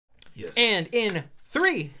Yes. And in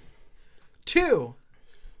 3, 2,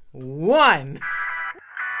 1.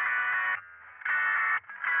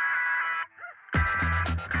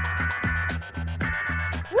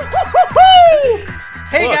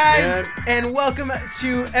 Hey guys, and welcome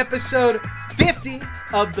to episode 50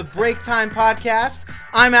 of the Break Time Podcast.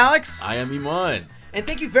 I'm Alex. I am Iman. And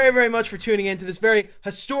thank you very, very much for tuning in to this very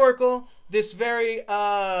historical, this very,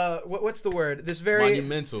 what's the word? This very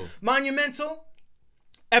monumental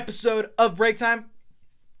episode of Break Time.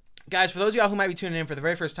 Guys, for those of y'all who might be tuning in for the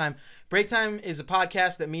very first time, Break Time is a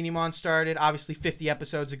podcast that me and Iman started, obviously 50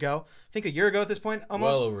 episodes ago. I think a year ago at this point,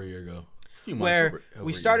 almost. Well over a year ago. Where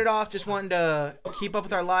we started off just wanting to keep up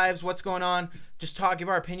with our lives, what's going on, just give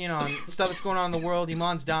our opinion on stuff that's going on in the world.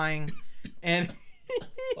 Iman's dying, and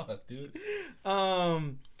fuck, dude.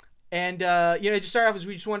 Just start off as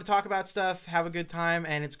we just want to talk about stuff, have a good time,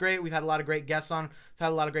 and it's great. We've had a lot of great guests on. We've had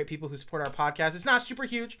a lot of great people who support our podcast. It's not super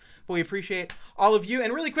huge, but we appreciate all of you.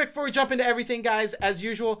 And really quick, before we jump into everything, guys, as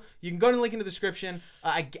usual, you can go to the link in the description.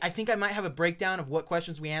 I think I might have a breakdown of what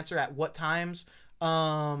questions we answer at what times.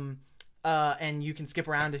 And you can skip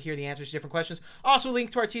around to hear the answers to different questions. Also, a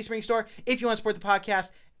link to our Teespring store if you want to support the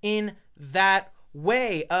podcast in that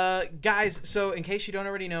way. Guys, so in case you don't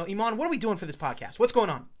already know, Iman, what are we doing for this podcast? What's going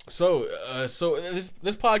on? So this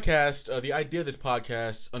podcast, the idea of this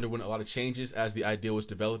podcast underwent a lot of changes as the idea was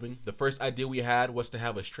developing. The first idea we had was to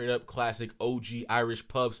have a straight up classic OG Irish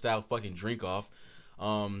pub style fucking drink off.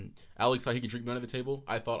 Alex thought he could drink me under the table.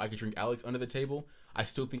 I thought I could drink Alex under the table. I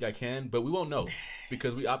still think I can, but we won't know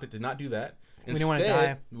because we opted to not do that. Instead, we didn't want to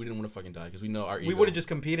die. We didn't want to fucking die because we know our ego. We would have just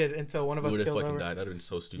competed until one of us killed over. We would have fucking died. That would have been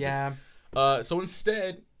so stupid. Yeah. So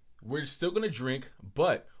instead, we're still going to drink,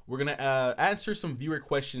 but we're going to answer some viewer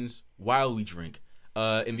questions while we drink.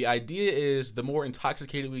 And the idea is the more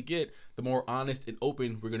intoxicated we get, the more honest and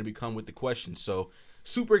open we're going to become with the questions. So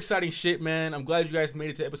super exciting shit, man. I'm glad you guys made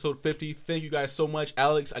it to episode 50. Thank you guys so much.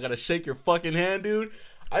 Alex, I got to shake your fucking hand, dude.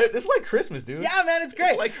 This is like Christmas, dude. Yeah, man, it's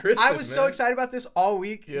great. It's like Christmas, I was so excited about this all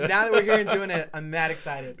week. Yeah. Now that we're here and doing it, I'm mad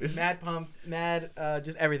excited. Mad pumped, mad,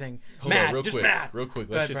 just everything. Hold mad, on, real just quick, mad. Real quick.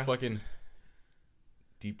 Let's just fucking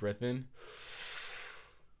deep breath in.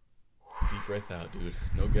 Deep breath out, dude.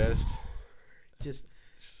 No guest. Just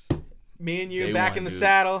me and you Day back one, in the dude.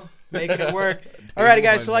 saddle, making it work. Alrighty,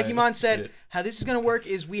 guys. So like man. Iman said, how this is going to work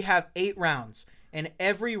is we have 8 rounds. And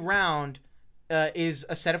every round is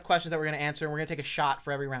a set of questions that we're going to answer, and we're going to take a shot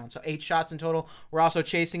for every round. So 8 shots in total. We're also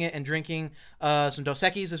chasing it and drinking some Dos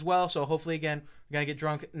Equis as well. So hopefully, again, we're going to get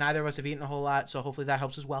drunk. Neither of us have eaten a whole lot, so hopefully that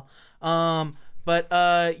helps as well.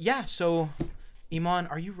 Yeah, so Iman,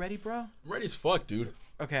 are you ready, bro? I'm ready as fuck, dude.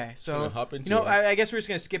 Okay, so hop into I guess we're just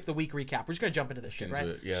going to skip the week recap. We're just going to jump into this shit,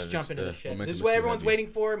 right? Yeah, just jump into this shit. This is is what too everyone's heavy. waiting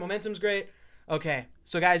for. Momentum's great. Okay,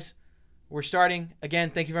 so guys, we're starting. Again,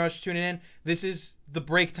 thank you very much for tuning in. This is the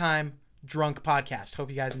Break Time Drunk Podcast.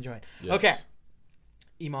 Hope you guys enjoyed. Yes. Okay,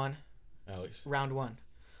 Iman, Alex. round 1.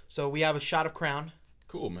 So we have a shot of Crown.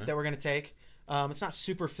 Cool, man. That we're going to take. It's not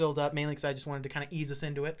super filled up, mainly because I just wanted to kind of ease us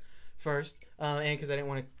into it first, and because I didn't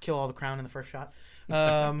want to kill all the Crown in the first shot.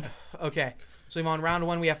 Okay, so Iman, round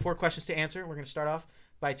 1, we have 4 questions to answer. We're going to start off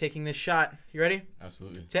by taking this shot. You ready?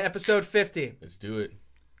 Absolutely. To episode 50. Let's do it.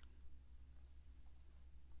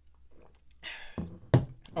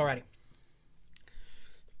 Alrighty.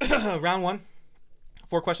 Round 1.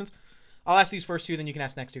 4 questions. I'll ask these first 2, then you can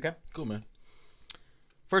ask next 2, okay? Cool, man.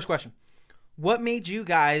 First question. What made you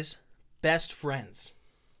guys best friends?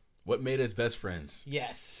 What made us best friends?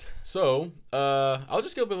 Yes. So, I'll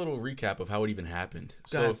just give a little recap of how it even happened.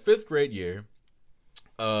 Go ahead. 5th grade year,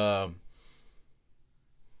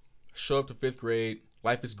 show up to 5th grade.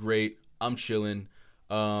 Life is great. I'm chilling.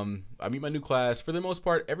 I meet my new class. For the most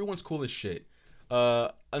part, everyone's cool as shit.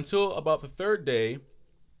 Until about the 3rd day,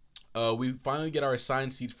 we finally get our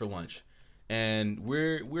assigned seats for lunch, and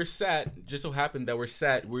we're sat. Just so happened that we're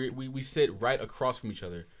sat. We sit right across from each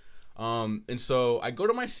other. And so I go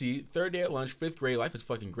to my seat. 3rd day at lunch, 5th grade. Life is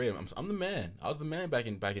fucking great. I'm the man. I was the man back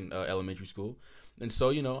in elementary school, and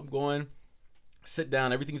so I'm going. Sit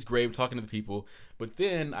down, everything's great, I'm talking to the people, but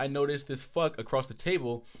then I noticed this fuck across the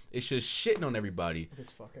table is just shitting on everybody. This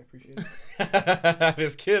fuck, I appreciate it.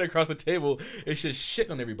 This kid across the table is just shitting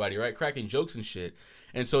on everybody, right? Cracking jokes and shit.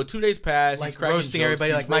 And so 2 days pass, like he's cracking roasting jokes,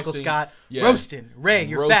 everybody, he's like Michael roasting, Scott. yeah, Roasting. Ray,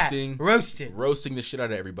 you're roasting, fat. Roasted. Roasting the shit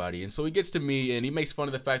out of everybody. And so he gets to me, and he makes fun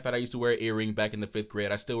of the fact that I used to wear an earring back in the 5th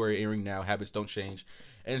grade. I still wear an earring now. Habits don't change.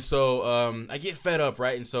 And so I get fed up,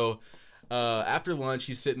 right? And so after lunch,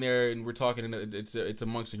 he's sitting there, and we're talking, and it's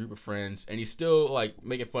amongst a group of friends, and he's still like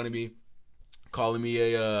making fun of me, calling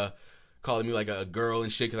me like a girl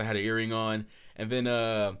and shit because I had an earring on. And then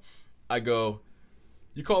I go,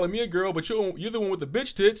 You calling me a girl, but you're the one with the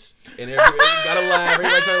bitch tits. And everybody got to laugh.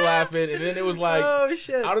 Everybody started laughing. And then it was like, oh,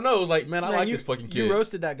 shit. I don't know. It was like, man, I like this fucking kid. You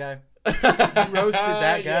roasted that guy. You roasted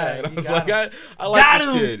that guy. Yeah, and I was like, I like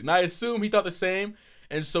this kid. And I assume he thought the same.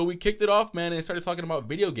 And so we kicked it off, man, and started talking about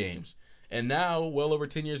video games. And now, well over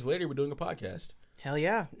 10 years later, we're doing a podcast. Hell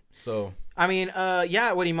yeah. So, I mean,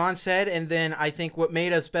 yeah, what Iman said, and then I think what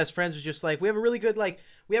made us best friends was just like we have a real good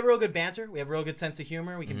banter. We have a real good sense of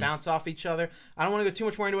humor. We can bounce off each other. I don't want to go too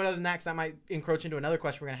much more into it other than that because that might encroach into another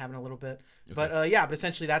question we're going to have in a little bit. Okay. But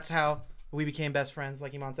essentially that's how we became best friends,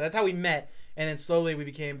 like Iman said. That's how we met, and then slowly we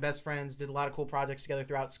became best friends, did a lot of cool projects together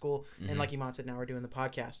throughout school, and like Iman said, now we're doing the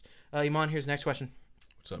podcast. Iman, here's the next question.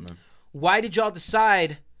 What's up, man? Why did y'all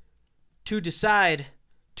decide to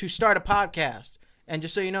start a podcast? And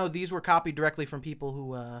just so you know, these were copied directly from people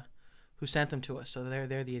who sent them to us. So they're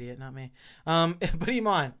the idiot, not me. But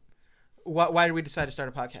Iman, why did we decide to start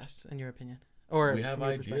a podcast, in your opinion? Or we have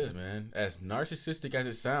ideas, man. As narcissistic as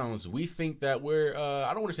it sounds, we think that we're,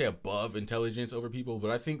 I don't want to say above intelligence over people, but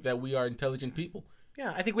I think that we are intelligent people.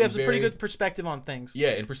 Yeah, I think we have some pretty good perspective on things.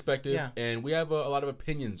 Yeah, in perspective. Yeah. And we have a lot of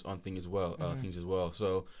opinions on things as well.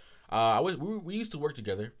 So we used to work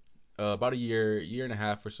together. About a year and a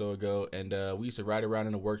half or so ago, and we used to ride around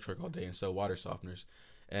in a work truck all day and sell water softeners.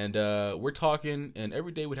 And we're talking, and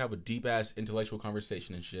every day we'd have a deep-ass intellectual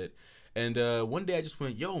conversation and shit. And one day I just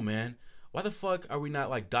went, yo, man, why the fuck are we not,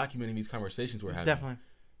 like, documenting these conversations we're having? Definitely.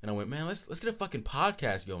 And I went, man, let's get a fucking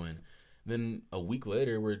podcast going. Then a week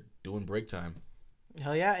later, we're doing break time.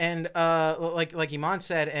 Hell yeah. And like Iman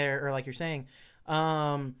said, or like you're saying,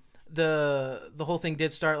 the whole thing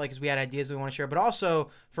did start like as we had ideas that we want to share, but also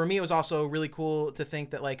for me it was also really cool to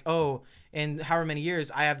think that like, oh, in however many years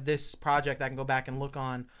I have this project I can go back and look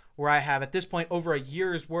on where I have at this point over a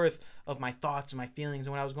year's worth of my thoughts and my feelings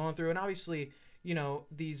and what I was going through. And obviously, you know,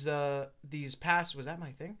 these past, was that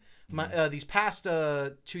my thing? These past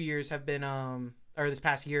 2 years have been or this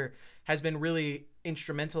past year has been really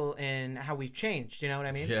instrumental in how we've changed, you know what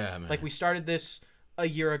I mean? Yeah, man. Like we started this a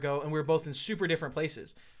year ago and we were both in super different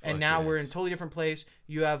places, and now we're in a totally different place.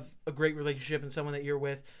 You have a great relationship and someone that you're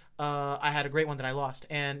with. I had a great one that I lost,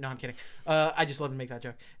 and no, I'm kidding. I just love to make that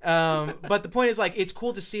joke. But the point is, like, it's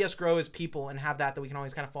cool to see us grow as people and have that we can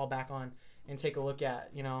always kind of fall back on and take a look at,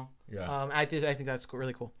 you know. Yeah. I think that's cool,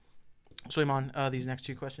 really cool. So Iman, these next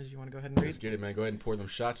two questions you want to go ahead and read? Let's get it, man. Go ahead and pour them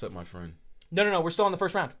shots up, my friend. No, we're still in the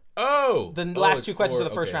first round. Oh, the last two questions of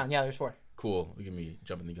the first round. Yeah, there's 4. Cool. Look at me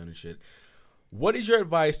jumping the gun and shit. What is your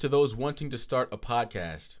advice to those wanting to start a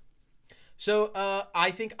podcast? So I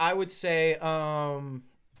think I would say the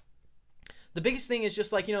biggest thing is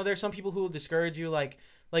just like, you know, there's some people who will discourage you. Like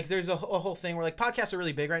there's a whole thing where like podcasts are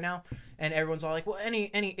really big right now, and everyone's all like, well, any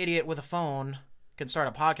idiot with a phone can start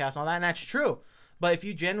a podcast and all that, and that's true. But if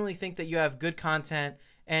you genuinely think that you have good content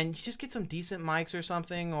and you just get some decent mics or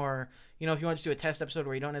something, or, you know, if you want to do a test episode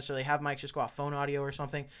where you don't necessarily have mics, just go off phone audio or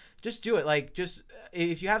something, just do it. Like, just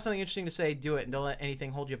if you have something interesting to say, do it, and don't let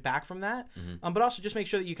anything hold you back from that. But also just make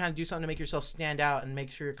sure that you kind of do something to make yourself stand out and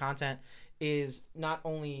make sure your content is not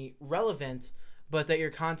only relevant, but that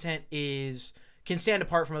your content can stand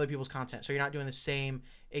apart from other people's content. So you're not doing the same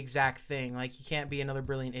exact thing. Like, you can't be another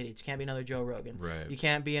Brilliant Idiots. You can't be another Joe Rogan. Right. You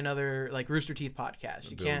can't be another like Rooster Teeth podcast.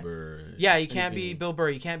 You Bill can't. Burr, you can't be Bill Burr.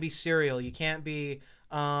 You can't be Serial. You can't be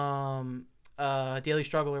Daily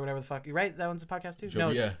Struggle or whatever the fuck. You right? That one's a podcast too. No.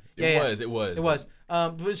 Yeah. It was.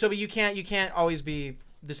 But you can't always be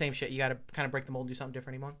the same shit. You got to kind of break the mold, do something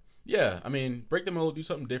different, Iman. Yeah, I mean, break the mold, do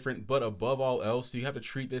something different, but above all else, you have to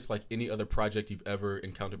treat this like any other project you've ever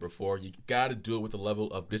encountered before. You got to do it with a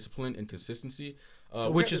level of discipline and consistency.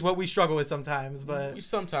 Which is what we struggle with sometimes, but... We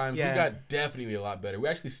got definitely a lot better. We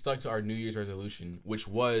actually stuck to our New Year's resolution, which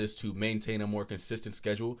was to maintain a more consistent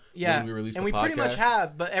schedule when we release the podcast. And we pretty much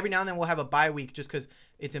have, but every now and then we'll have a bye week just because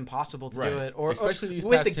it's impossible to do it. Or especially these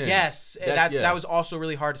with past the 10. Guests. That was also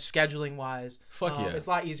really hard scheduling wise. Fuck yeah. It's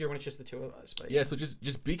a lot easier when it's just the two of us. But so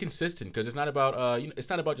just be consistent, because it's not about it's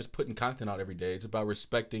not about just putting content out every day. It's about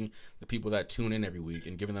respecting the people that tune in every week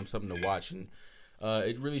and giving them something to watch. And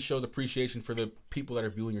it really shows appreciation for the people that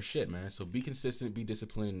are viewing your shit, man. So be consistent, be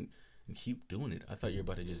disciplined, and keep doing it. I thought you were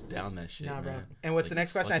about to just down that shit, man. Bro. And what's the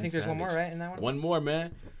next question? I think there's one more, right, in that one? One more,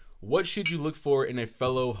 man. What should you look for in a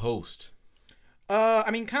fellow host?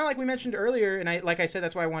 I mean, kind of like we mentioned earlier, and like I said,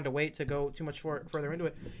 that's why I wanted to wait to go too much further into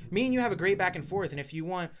it. Me and you have a great back and forth, and if you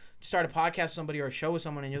want to start a podcast with somebody or a show with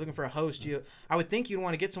someone and you're looking for a host, I would think you'd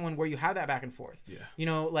want to get someone where you have that back and forth. Yeah. You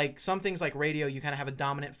know, like some things like radio, you kind of have a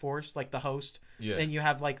dominant force, like the host. Yeah. Then you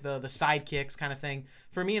have like the sidekicks kind of thing.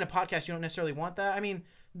 For me in a podcast, you don't necessarily want that. I mean,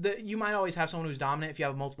 you might always have someone who's dominant if you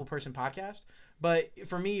have a multiple person podcast, But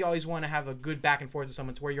for me, you always want to have a good back and forth with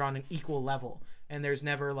someone to where you're on an equal level, and there's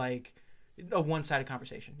never like a one-sided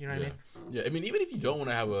conversation. You know what I mean? Yeah. I mean, even if you don't want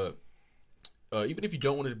to have even if you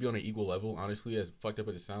don't want it to be on an equal level, honestly, as fucked up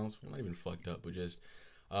as it sounds, not even fucked up, but just,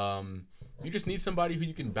 you just need somebody who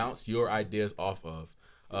you can bounce your ideas off of.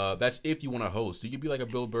 That's if you want to host. You could be like a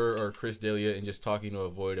Bill Burr or Chris D'Elia and just talking to a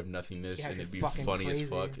void of nothingness, and it'd be funny crazy as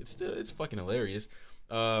fuck. It's fucking hilarious.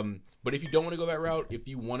 But if you don't want to go that route, if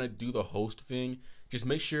you want to do the host thing, just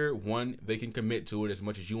make sure, one, they can commit to it as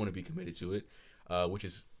much as you want to be committed to it, which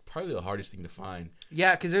is probably the hardest thing to find.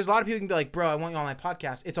 Yeah, because there's a lot of people who can be like, bro, I want you on my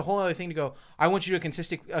podcast. It's a whole other thing to go, I want you to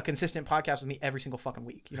a consistent podcast with me every single fucking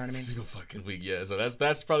week. You know what I mean? Every single fucking week, yeah. So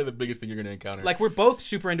that's probably the biggest thing you're going to encounter. Like, we're both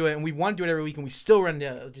super into it, and we want to do it every week, and we still run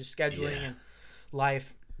into just scheduling and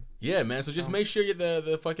life. Yeah, man. So just make sure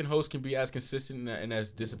the fucking host can be as consistent and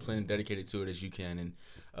as disciplined and dedicated to it as you can. And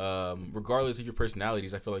regardless of your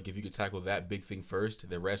personalities, I feel like if you could tackle that big thing first,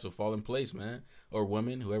 the rest will fall in place, man. Or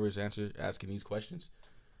women, whoever's asking these questions.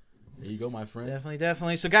 There you go, my friend.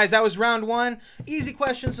 Definitely. So, guys, that was round 1. Easy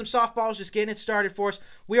questions, some softballs, just getting it started for us.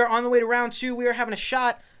 We are on the way to round 2. We are having a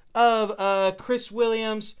shot of Chris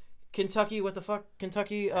Williams, Kentucky. What the fuck?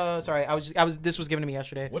 Kentucky? Sorry, this was given to me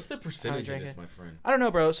yesterday. What's the percentage of this, my friend? I don't know,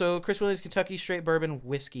 bro. So, Chris Williams, Kentucky, straight bourbon,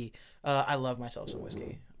 whiskey. I love myself some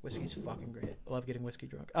whiskey. Whiskey's fucking great. I love getting whiskey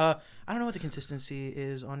drunk. I don't know what the consistency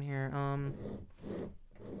is on here.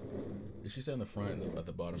 Did she say on the front at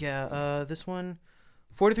the bottom? Yeah, this one,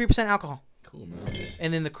 43% alcohol. Cool, man.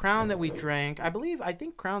 And then the Crown that we drank, I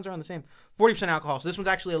think Crowns are on the same 40% alcohol. So this one's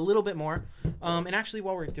actually a little bit more. And actually,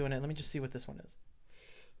 while we're doing it, let me just see what this one is.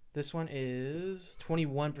 This one is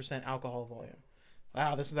 21% alcohol volume.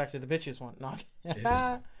 Wow, this was actually the bitchiest one.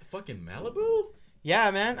 Fucking Malibu?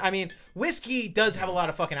 Yeah, man. I mean, whiskey does have a lot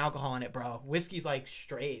of fucking alcohol in it, bro. Whiskey's like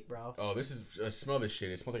straight, bro. Oh, I smell this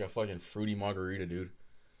shit. It smells like a fucking fruity margarita, dude.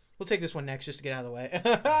 We'll take this one next just to get out of the way.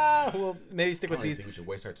 We'll maybe stick with these. I think we should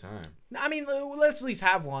waste our time. I mean, let's at least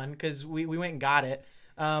have one because we went and got it.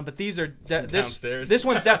 But these are downstairs. This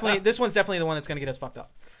one's definitely the one that's gonna get us fucked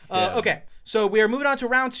up. Yeah. Okay, so we are moving on to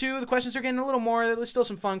round 2. The questions are getting a little more. There's still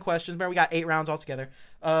some fun questions. Remember, we got 8 rounds altogether.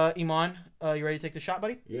 Iman, you ready to take the shot,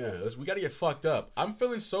 buddy? Yeah, we gotta get fucked up. I'm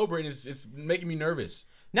feeling sober and it's making me nervous.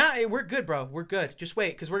 Nah, we're good, bro. We're good. Just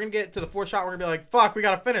wait, because we're gonna get to the 4th shot. We're gonna be like, fuck, we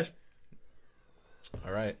gotta finish.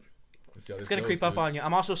 All right. Let's see how it's gonna creep up on you.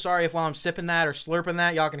 I'm also sorry if while I'm sipping that or slurping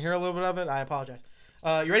that, y'all can hear a little bit of it. I apologize.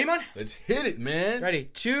 You ready, man? Let's hit it, man. Ready?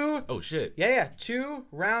 2. Oh shit. Yeah. 2.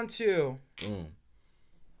 Round 2.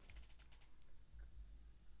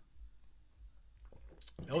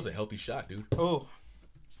 That was a healthy shot, dude. Oh.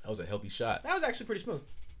 That was a healthy shot. That was actually pretty smooth.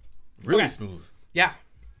 Really smooth. Yeah.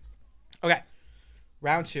 Okay.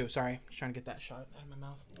 Round 2. Sorry. Just trying to get that shot out of my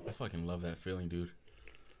mouth. I fucking love that feeling, dude.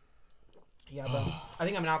 Yeah, bro. I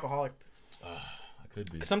think I'm an alcoholic. I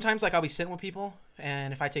could be. Sometimes, like, I'll be sitting with people,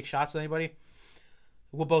 and if I take shots with anybody,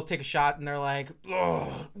 we'll both take a shot, and they're like,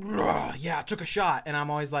 oh, yeah, I took a shot. And I'm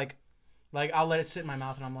always like, I'll let it sit in my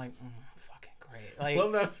mouth, and I'm like, fucking great. Like,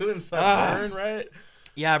 love that feeling. It's like burn, right?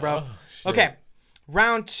 Yeah, bro. Okay.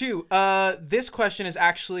 Round 2. This question is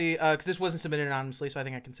actually, because this wasn't submitted anonymously, so I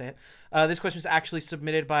think I can say it. This question is actually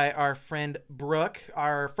submitted by our friend Brooke,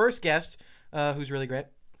 our first guest, who's really great.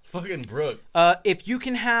 Fucking Brooke. If you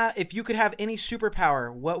could have any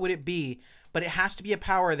superpower, what would it be? But it has to be a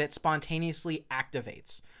power that spontaneously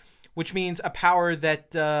activates, which means a power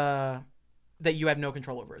that you have no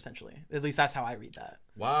control over, essentially. At least that's how I read that.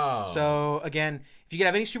 Wow. So again, if you could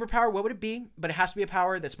have any superpower, what would it be? But it has to be a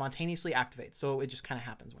power that spontaneously activates. So it just kind of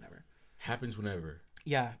happens whenever. Happens whenever.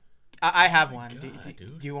 Yeah. I have one.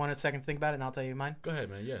 God, do you want a second to think about it, and I'll tell you mine? Go ahead,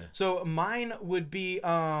 man. Yeah. So mine would be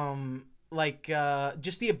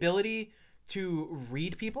just the ability to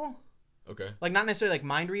read people. Okay. Like, not necessarily like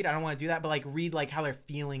mind read. I don't want to do that, but like read like how they're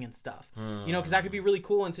feeling and stuff. You know, because that could be really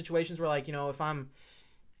cool in situations where, like, you know, if I'm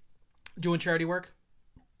doing charity work,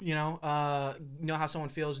 you know how someone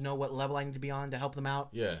feels, know what level I need to be on to help them out.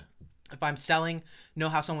 Yeah. If I'm selling, know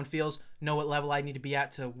how someone feels, know what level I need to be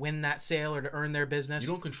at to win that sale or to earn their business. You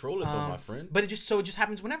don't control it though, my friend. But it just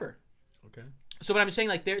happens whenever. Okay. So what I'm saying,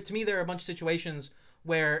 like, to me, there are a bunch of situations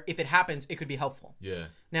where if it happens, it could be helpful. Yeah.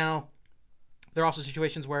 Now, there are also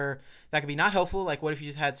situations where that could be not helpful. Like, what if you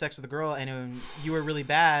just had sex with a girl and you were really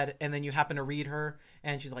bad, and then you happen to read her,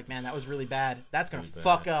 and she's like, "Man, that was really bad. That's gonna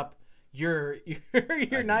fuck up your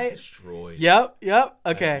night." Destroyed. Yep.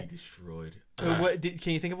 Okay. Destroyed.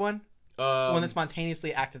 Can you think of one? One that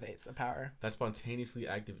spontaneously activates a power. That spontaneously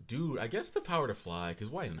active, dude. I guess the power to fly, because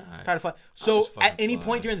why not? Power to fly. So at any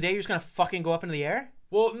point during the day, you're just gonna fucking go up into the air?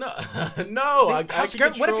 Well, no, no. I can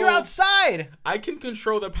control, what if you're outside? I can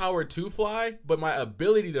control the power to fly, but my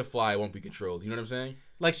ability to fly won't be controlled. You know what I'm saying?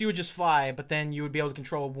 Like, so you would just fly, but then you would be able to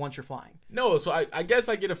control once you're flying. No, so I guess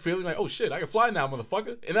I get a feeling like, oh shit, I can fly now,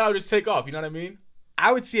 motherfucker, and then I'll just take off. You know what I mean?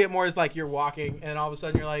 I would see it more as like you're walking, and all of a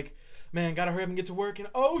sudden you're like, man, gotta hurry up and get to work, and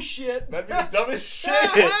oh shit. That'd be the dumbest shit.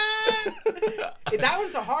 That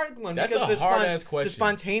one's a hard one. That's a hard-ass question. The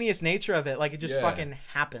spontaneous nature of it, like it just fucking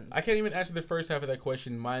happens. I can't even answer the first half of that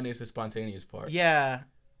question. Mine is the spontaneous part. Yeah.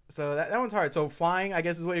 So that one's hard. So flying, I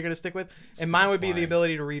guess, is what you're going to stick with. And mine would be the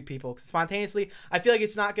ability to read people. Spontaneously, I feel like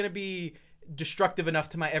it's not going to be destructive enough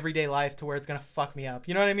to my everyday life to where it's going to fuck me up.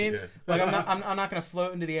 You know what I mean? Yeah. Like, I'm not going to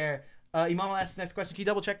float into the air. Imam will ask the next question. Can you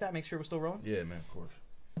double check that? Make sure we're still rolling? Yeah, man, of course.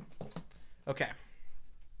 Okay.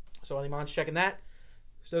 So while Iman's checking that,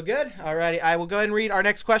 still good? Alrighty. I will go ahead and read our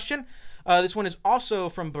next question. This one is also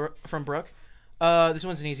from Brooke. This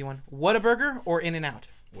one's an easy one. Whataburger or In-N-Out?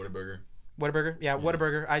 Whataburger. Whataburger? Yeah,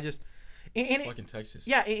 Whataburger. I just... fucking Texas.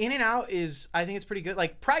 Yeah, In-N-Out is... I think it's pretty good.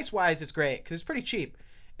 Like, price-wise, it's great. Because it's pretty cheap.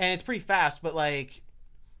 And it's pretty fast. But, like,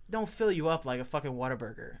 don't fill you up like a fucking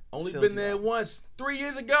Whataburger. Only been there once. 3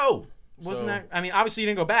 years ago. Wasn't that... I mean, obviously, you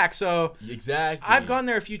didn't go back. So... Exactly. I've gone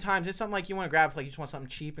there a few times. It's something like you want to grab. Like, you just want something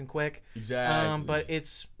cheap and quick. Exactly. But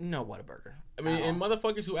it's no Whataburger. I mean, and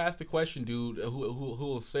motherfuckers who ask the question, dude, who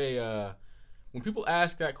will say... when people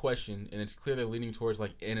ask that question and it's clear they're leaning towards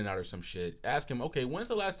like In-N-Out or some shit, ask them, okay, when's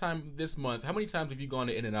the last time this month? How many times have you gone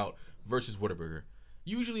to In-N-Out versus Whataburger?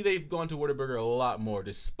 Usually they've gone to Whataburger a lot more,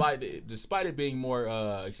 despite it being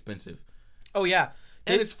more expensive. Oh yeah,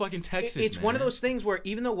 and it's fucking Texas. It's one of those things where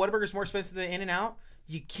even though Whataburger's more expensive than In-N-Out,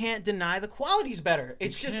 you can't deny the quality's better.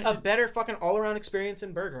 It's just a better fucking all-around experience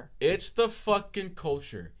in burger. It's the fucking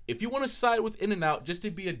culture. If you want to side with In-N-Out just to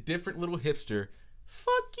be a different little hipster,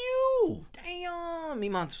 fuck you. Damn, me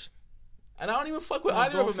months. And I don't even fuck with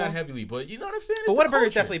either of them that heavily, but you know what I'm saying? But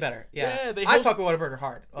Whataburger's definitely better. Yeah, I fuck with Whataburger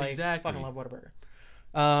hard. Like, exactly. I fucking love Whataburger.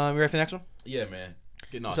 You ready for the next one? Yeah, man.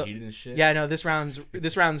 Getting all heated and shit. Yeah, no, this round's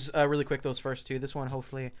really quick, those first two. This one,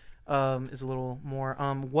 hopefully, is a little more.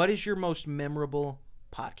 What is your most memorable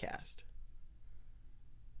podcast?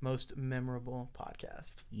 Most memorable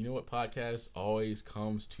podcast. You know what podcast always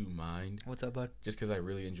comes to mind? What's up, bud? Just because I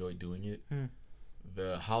really enjoy doing it.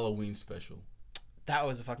 The Halloween special. That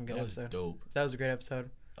was a fucking good episode. That was dope. That was a great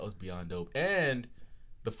episode. That was beyond dope. And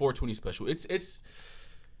the 420 special.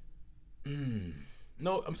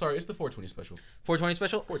 No, I'm sorry. It's the 420 special. 420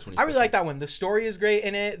 special? 420 I really like that one. The story is great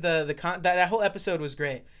in it. That whole episode was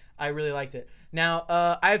great. I really liked it. Now,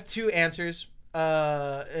 I have two answers. One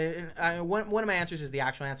of my answers is the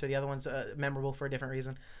actual answer. The other one's memorable for a different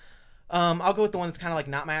reason. I'll go with the one that's kind of like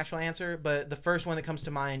not my actual answer, but the first one that comes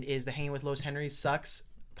to mind is the Hanging with Los Henrys Sucks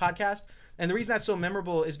podcast. And the reason that's so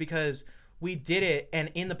memorable is because we did it, and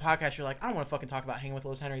in the podcast, you're like, I don't want to fucking talk about Hanging with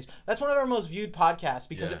Los Henrys. That's one of our most viewed podcasts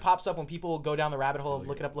because it pops up when people go down the rabbit hole of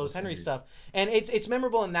looking up Los Henry stuff. And it's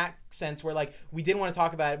memorable in that sense where, like, we didn't want to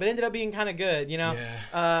talk about it, but it ended up being kind of good, you know?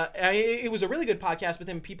 Yeah. It was a really good podcast, but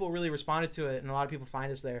then people really responded to it, and a lot of people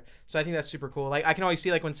find us there. So I think that's super cool. Like, I can always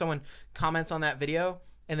see, like, when someone comments on that video,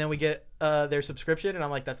 and then we get their subscription, and I'm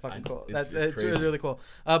like, that's fucking cool. It's really, really cool.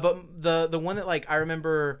 But the one that, like, I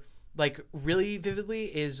remember, like, really vividly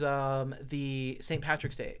is the St.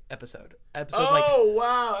 Patrick's Day episode.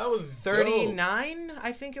 Wow, that was 39, dope.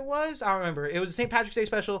 I think it was. I don't remember. It was a St. Patrick's Day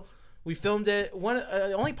special. We filmed it.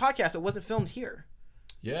 The only podcast that wasn't filmed here.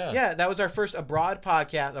 Yeah. Yeah, that was our first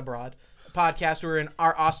podcast. We were in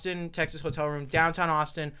our Austin, Texas hotel room, downtown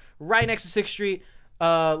Austin, right next to 6th Street.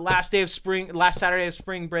 Last Saturday of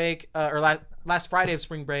spring break, or last Friday of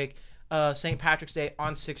spring break, St. Patrick's Day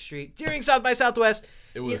on 6th Street during South by Southwest.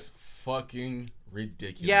 It was fucking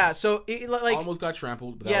ridiculous. Yeah, so it like almost got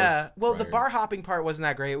trampled. But the bar hopping part wasn't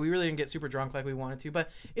that great. We really didn't get super drunk like we wanted to, but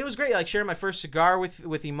it was great. Like sharing my first cigar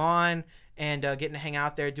with Iman and getting to hang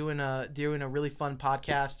out there doing a really fun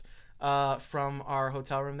podcast from our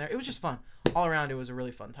hotel room there. It was just fun all around. It was a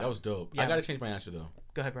really fun time. That was dope. Yeah. I gotta change my answer though.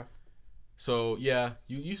 Go ahead, bro. So yeah,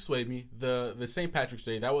 you swayed me. The St. Patrick's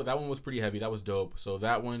Day that one was pretty heavy. That was dope. So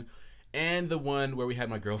that one, and the one where we had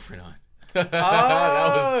my girlfriend on.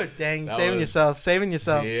 Saving yourself.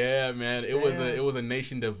 Yeah, man. It was a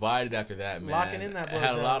nation divided after that, man. Locking in that blowjob. I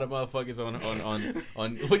had a lot of motherfuckers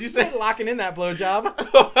on what'd you say? Locking in that blowjob.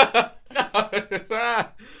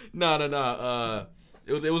 No.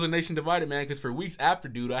 It was a nation divided, man. Because for weeks after,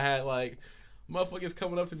 dude, I had like motherfuckers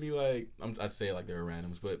coming up to me like I'd say like they were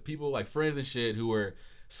randoms, but people like friends and shit who were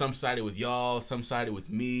some sided with y'all, some sided with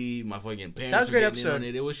me. My fucking parents. That was a great were episode. on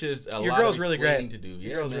it. It was just a Your lot girl's of really great. to do. Your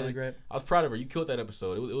Yeah, girl's man. really great. I was proud of her. You killed that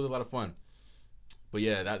episode. It was a lot of fun. But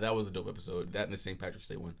yeah, that was a dope episode. That and the St. Patrick's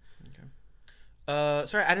Day one. Okay.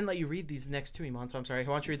 Sorry, I didn't let you read these next two, Iman, so I'm sorry.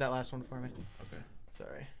 Why don't you read that last one for me? Okay.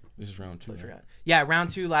 Sorry. This is round 2. I forgot. Yeah,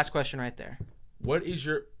 round 2, last question right there. What is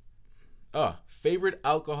your favorite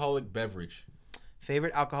alcoholic beverage?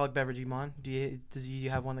 Favorite alcoholic beverage, Iman? Do you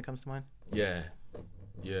have one that comes to mind? Yeah.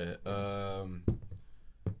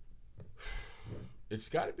 It's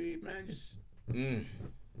got to be, man, just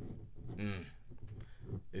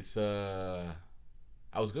It's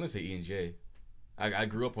I was gonna say E&J. I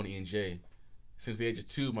grew up on E&J. Since the age of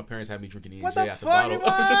 2, my parents had me drinking E&J out the bottle.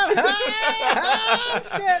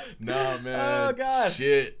 Shit. Nah, man. Oh god.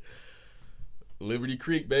 Shit. Liberty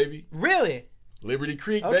Creek, baby. Really? Liberty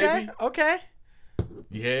Creek, Okay. baby. Okay.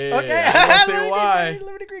 Yeah. Okay. I don't say why.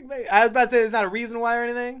 Liberty Creek, baby. I was about to say there's not a reason why or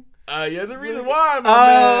anything. Yeah, there's a reason why, my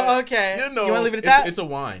man. Oh, okay. You know, you want to leave it at that? It's a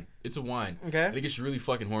wine. It's a wine. Okay. And it gets you really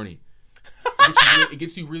fucking horny. It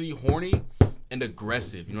gets you really horny and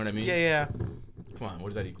aggressive. You know what I mean? Yeah. Come on, what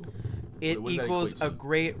does that equal? It What does that equals equate a to?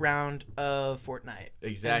 great round of Fortnite.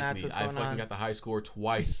 Exactly. I fucking got the high score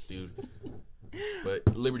twice, dude.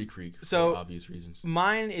 But Liberty Creek, for obvious reasons.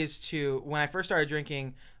 Mine is to when I first started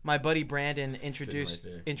drinking, my buddy Brandon introduced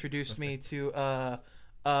me to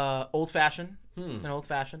old fashioned, an old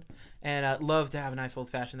fashioned, and love to have a nice old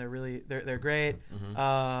fashioned. They're great.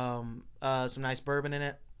 Mm-hmm. Some nice bourbon in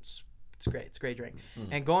it. It's great. It's a great drink.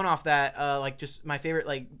 And going off that, like just my favorite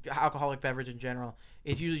like alcoholic beverage in general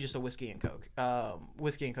is usually just a whiskey and Coke.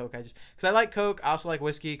 Whiskey and Coke. Because I like Coke. I also like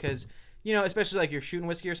whiskey because, you know, especially like you're shooting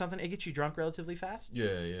whiskey or something, it gets you drunk relatively fast.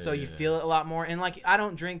 Yeah. So you feel it a lot more. And like I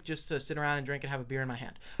don't drink just to sit around and drink and have a beer in my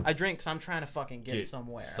hand. I drink because I'm trying to fucking get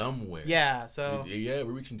somewhere. Yeah. So. Yeah,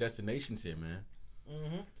 we're reaching destinations here, man.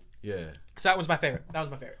 Mm-hmm. Yeah. So that was my favorite.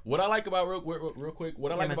 What I like about real quick,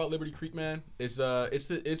 what I like about Liberty Creek, man, is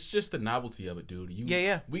it's just the novelty of it, dude.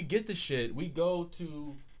 We get the shit. We go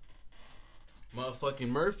to motherfucking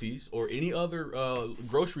Murphy's or any other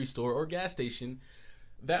grocery store or gas station.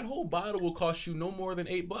 That whole bottle will cost you no more than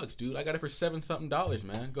 $8, dude. I got it for $7-something,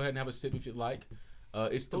 man. Go ahead and have a sip if you like.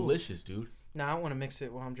 It's delicious, dude. No, I don't want to mix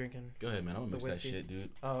it while I'm drinking. Go ahead, man. I'm gonna mix that shit,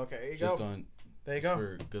 dude. Oh, okay. There you just go. There you go.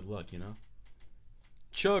 For good luck, you know.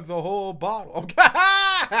 Chug the whole bottle. Okay.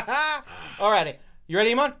 Alrighty. You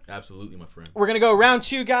ready, Iman? Absolutely, my friend. We're going to go round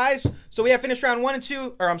 2, guys. So we have finished round 1 and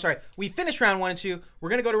 2. Or, I'm sorry. We finished round 1 and 2. We're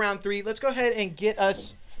going to go to round 3. Let's go ahead and get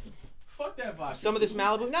us... Fuck that vodka. Some of this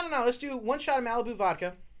Malibu. No. Let's do 1 shot of Malibu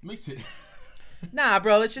vodka. Mix it. Nah,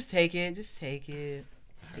 bro. Let's just take it. Take it.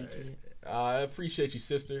 I appreciate you,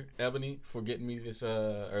 sister Ebony, for getting me this,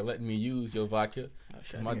 or letting me use your vodka.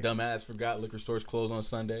 My dumb ass forgot liquor stores closed on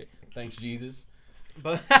Sunday. Thanks, Jesus.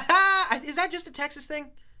 But is that just a Texas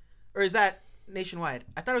thing, or is that nationwide?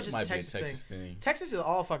 I thought it was just a Texas thing. Texas is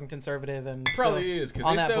all fucking conservative and probably is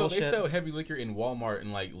because they sell heavy liquor in Walmart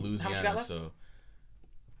in like Louisiana. How much you got left? So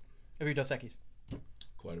of your Dos Equis?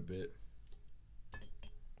 Quite a bit.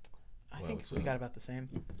 I think we got about the same.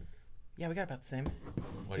 Yeah, we got about the same.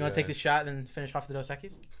 You want to take this shot and then finish off the Dos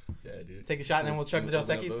Equis? Yeah, dude. Take the shot and then we'll chug the Dos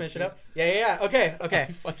Equis, finish it up. Yeah. Okay.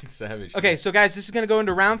 Fucking savage. Okay, so guys, this is gonna go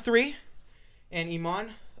into round 3. And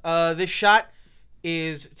Iman, this shot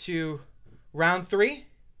is to round 3.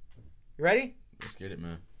 You ready? Let's get it,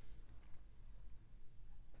 man.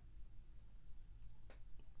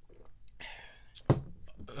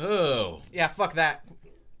 Oh. Yeah, fuck that.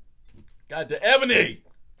 God damn, Ebony!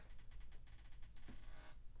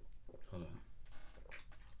 Hold on.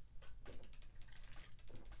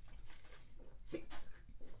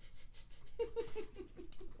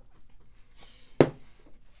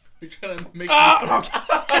 You're trying to make me...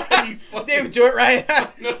 Dude, do it right.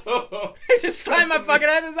 No. Just slide my fucking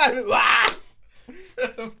head inside.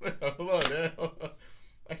 Hold on, man.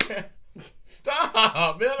 I can't.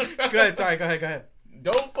 Stop, man. Go ahead. Sorry, go ahead.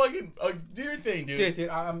 Don't fucking do your thing, dude. Dude,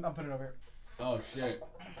 I'm putting it over here. Oh, shit.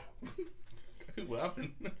 What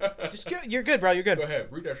happened? You're good, bro. You're good. Go ahead.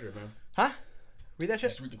 Read that shit, man. Huh? Read that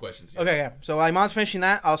shit? Just read the questions. Yeah. Okay, yeah. So Iman's finishing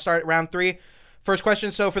that. I'll start round 3. First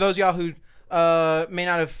question. So for those of y'all who may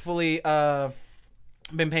not have fully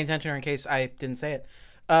been paying attention, or in case I didn't say it,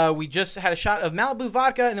 we just had a shot of Malibu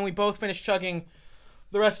vodka, and then we both finished chugging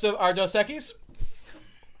the rest of our Dos Equis.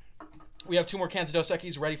 We have 2 more cans of Dos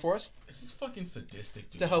Equis ready for us. This is fucking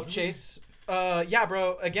sadistic, dude. To help chase. Yeah,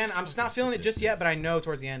 bro. Again, I'm not feeling it just yet, but I know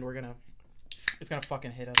towards the end it's gonna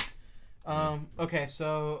fucking hit us. Okay,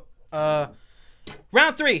 so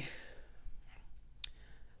round 3.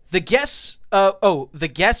 The guests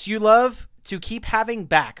you love to keep having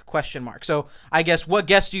back? ? So I guess what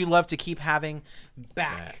guests do you love to keep having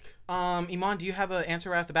back? Iman, do you have an answer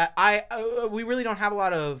right off the bat? We really don't have a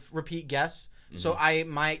lot of repeat guests, so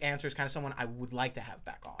my answer is kind of someone I would like to have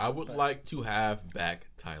back on. I would like to have back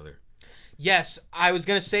Tyler. Yes, I was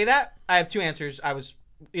gonna say that. I have 2 answers.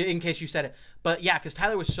 In case you said it, but yeah, because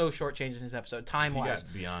Tyler was so shortchanged in his episode, time-wise.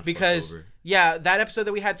 Because that episode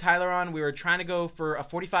that we had Tyler on, we were trying to go for a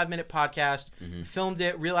 45-minute podcast, filmed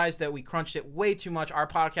it, realized that we crunched it way too much. Our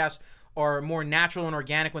podcasts are more natural and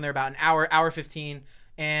organic when they're about an hour 15.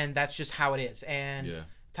 And that's just how it is. And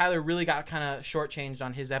Tyler really got kind of shortchanged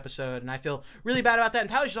on his episode, and I feel really bad about that. And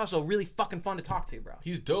Tyler's just also really fucking fun to talk to, bro.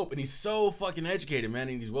 He's dope, and he's so fucking educated, man,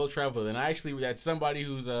 and he's well-traveled. And I actually had somebody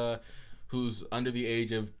who's under the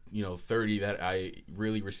age of 30 that I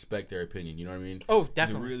really respect their opinion. You know what I mean? Oh,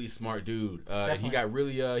 definitely. He's a really smart dude. And he got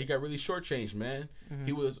really shortchanged, man.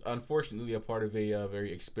 He was unfortunately a part of a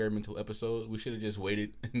very experimental episode. We should have just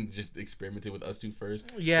waited and just experimented with us two first.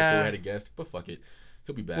 Before we had a guest, but fuck it.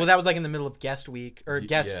 He'll be back. Well, that was like in the middle of guest week or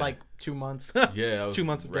like 2 months. That was 2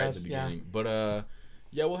 months of right guests. At the beginning. But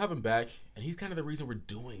we'll have him back, and he's kind of the reason we're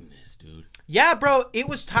doing this, dude. Yeah, bro. It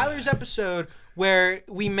was Tyler's episode where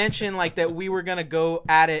we mentioned like that we were gonna go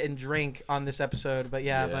at it and drink on this episode. But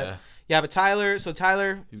but Tyler. So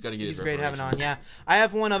Tyler, he's great having on. Yeah, I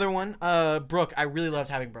have one other one. Brooke. I really loved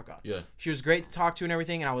having Brooke on. Yeah, she was great to talk to and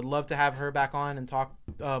everything, and I would love to have her back on and talk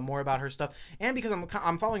more about her stuff. And because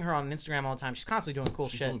I'm following her on Instagram all the time, she's constantly doing cool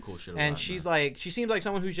shit. And she's like, she seems like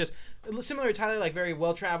someone who's just similar to Tyler, like very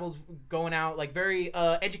well traveled, going out, like very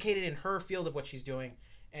educated in her field of what she's doing.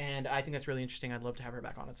 And I think that's really interesting. I'd love to have her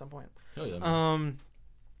back on at some point. Hell yeah, man.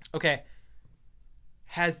 Okay.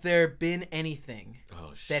 Has there been anything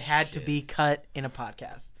that had to be cut in a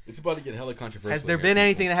podcast? It's about to get hella controversial. Has there been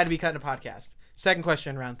anything that had to be cut in a podcast? Second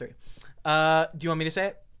question, round 3. Do you want me to say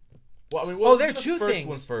it? Well, I mean, there are 2 things.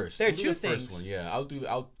 One first. There are 2 things. First one, yeah.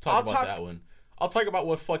 I'll talk about that one. I'll talk about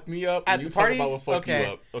what fucked me up, and you talk about what fucked you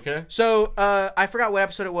up. Okay. So I forgot what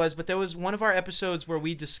episode it was, but there was one of our episodes where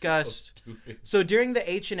we discussed. So during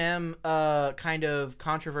the H&M kind of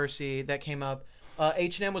controversy that came up.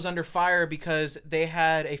 H&M was under fire because they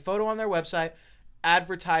had a photo on their website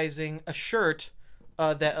advertising a shirt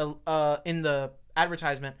that in the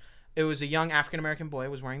advertisement, it was a young African-American boy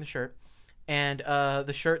was wearing the shirt, and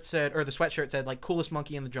the shirt said, or the sweatshirt said, like, coolest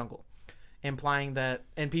monkey in the jungle, implying that,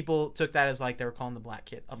 and people took that as like they were calling the black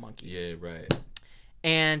kid a monkey. Yeah, right.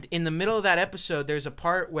 And in the middle of that episode, there's a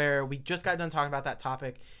part where we just got done talking about that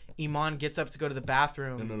topic. Iman gets up to go to the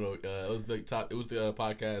bathroom. No. It was the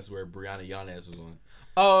podcast where Brianna Yanez was on.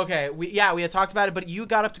 Oh, okay. We had talked about it, but you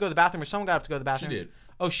got up to go to the bathroom, or someone got up to go to the bathroom. She did.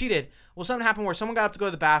 Oh, she did. Well, something happened where someone got up to go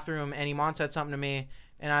to the bathroom, and Iman said something to me,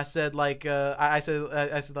 and I said like, I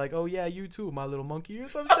said like, oh yeah, you too, my little monkey, or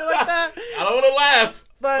some shit like that. I don't want to laugh,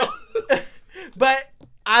 but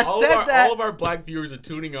I said that all of our black viewers are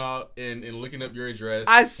tuning out and looking up your address.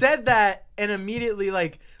 I said that, and immediately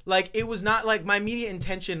like it was not like my immediate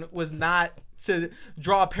intention was not to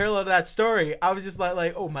draw a parallel to that story. I was just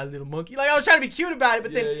like, oh, my little monkey. Like, I was trying to be cute about it,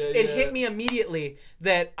 but then it hit me immediately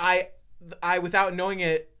that I without knowing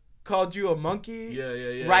it called you a monkey.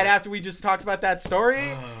 Yeah. Right after we just talked about that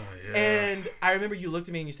story. And I remember you looked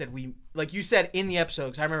at me and you said you said in the episode,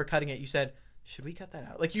 because I remember cutting it, you said, should we cut that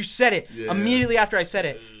out? Like, you said it immediately after I said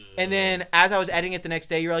it. And then as I was editing it the next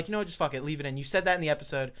day, you were like, just fuck it, leave it in. You said that in the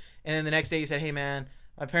episode. And then the next day you said, hey, man,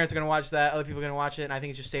 my parents are going to watch that. Other people are going to watch it. And I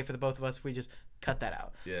think it's just safe for the both of us if we just cut that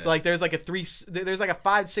out. Yeah. So, like, there's like a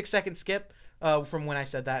 5-6 second skip from when I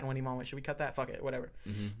said that and when Iman went, should we cut that? Fuck it, whatever.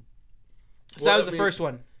 Mm-hmm. So that was the first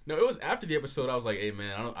one. No, it was after the episode. I was like, hey,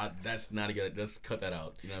 man, that's not a good, let's cut that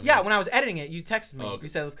out. You know what I mean? When I was editing it, you texted me. You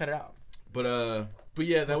said, let's cut it out. But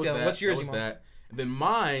yeah, that was that. What's yours, that was that. And then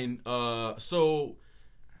mine, so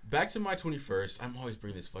back to my 21st. I'm always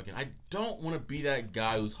bringing this fucking. I don't want to be that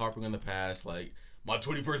guy who's harping on the past, like my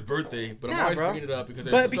 21st birthday. But I'm always bringing it up because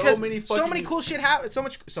there's so many cool shit happened. So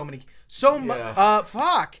much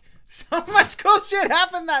cool shit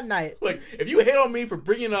happened that night. Like, if you hate on me for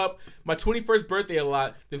bringing up my 21st birthday a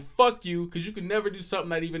lot, then fuck you, because you can never do something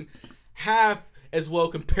that even half as well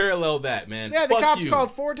can parallel that, man. Yeah, the cops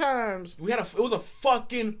called 4 times. It was a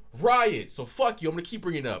fucking riot. So fuck you. I'm gonna keep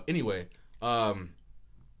bringing it up anyway.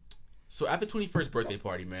 So at the 21st birthday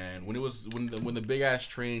party, man, when the big ass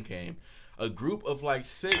train came, a group of like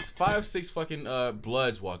 6 fucking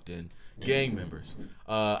bloods walked in, gang members.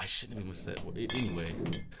 I shouldn't have even said anyway.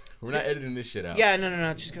 We're not editing this shit out. Yeah,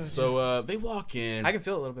 no, just go. So they walk in. I can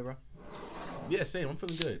feel it a little bit, bro. Yeah, same. I'm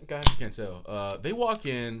feeling good. Go ahead. You can't tell. They walk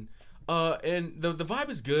in. And the vibe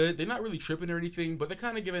is good. They're not really tripping or anything, but they're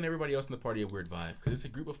kind of giving everybody else in the party a weird vibe because it's a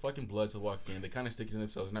group of fucking bloods that walk in. They kind of stick it to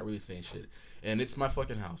themselves. They're not really saying shit. And it's my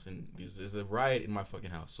fucking house, and there's a riot in my fucking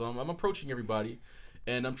house. So I'm approaching everybody,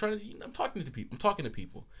 and I'm talking to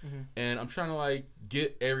people, and I'm trying to like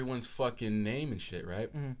get everyone's fucking name and shit,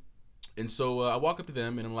 right? And so I walk up to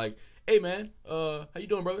them, and I'm like, "Hey man, how you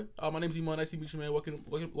doing, brother? My name's Iman. Nice to meet you, man.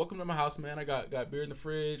 Welcome to my house, man. I got beer in the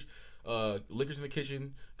fridge. Liquor's in the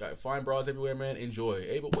kitchen, got fine broads everywhere, man. Enjoy.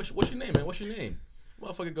 Hey, but what's your name, man? What's your name?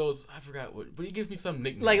 Motherfucker goes, I forgot what, but he gives me some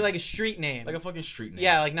nickname, like a street name, like a fucking street name.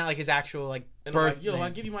 Yeah, like not like his actual like birth. Like, yo, name. I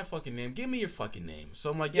give you my fucking name. Give me your fucking name. So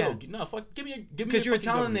I'm like, yo, no, fuck, give me. Because you were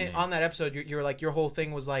telling me on that episode, you were like, your whole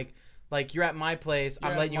thing was like you're at my place.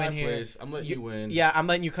 I'm letting you in here. I'm letting you in. Yeah, I'm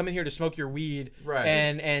letting you come in here to smoke your weed, right?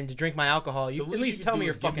 And to drink my alcohol. You at least tell me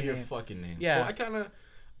your fucking name. Give me your fucking name. Yeah. So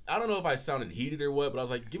I don't know if I sounded heated or what, but I was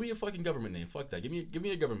like, give me your fucking government name. Fuck that. Give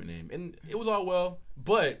me a government name. And it was all well,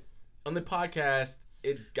 but on the podcast,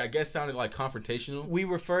 it I guess sounded like confrontational. We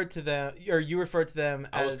referred to them, or you referred to them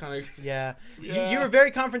as... I was kind of... Yeah. You were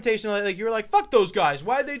very confrontational. Like, you were like, fuck those guys.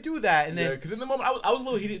 Why'd they do that? And then... because in the moment, I was a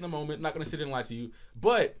little heated in the moment. Not going to sit and lie to you.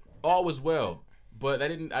 But all was well. But I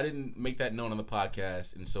didn't make that known on the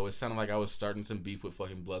podcast. And so it sounded like I was starting some beef with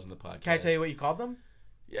fucking Bloods on the podcast. Can I tell you what you called them?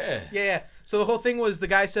 Yeah. So the whole thing was the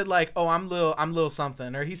guy said like, "Oh, I'm Lil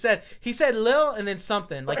something," or he said Lil and then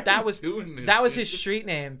something. Like that was his street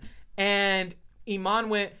name. And Iman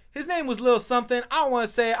went, his name was Lil something. I don't want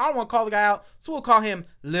to call the guy out, so we'll call him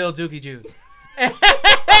Lil Dookie Juice.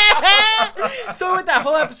 So with that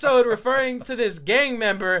whole episode referring to this gang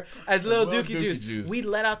member as Lil Dookie Juice, we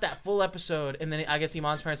let out that full episode, and then I guess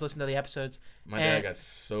Iman's parents listened to the episodes. My dad got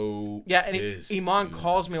so pissed, Iman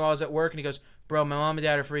calls me while I was at work, and he goes, "Bro, my mom and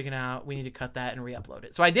dad are freaking out. We need to cut that and re-upload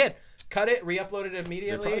it." So I did. Cut it, re-uploaded it immediately.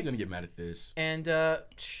 They're probably going to get mad at this. And but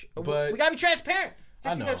we got to be transparent. 50th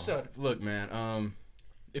I know. episode. Look, man,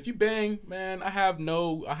 if you bang, man, I have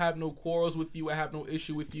no quarrels with you. I have no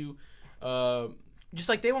issue with you. Just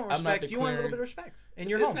like they won't respect, you want a little bit of respect. And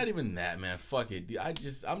you're home. It's not even that, man. Fuck it.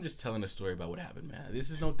 I'm just telling a story about what happened, man. This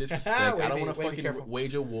is no disrespect. I don't want to fucking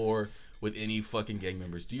wage a war with any fucking gang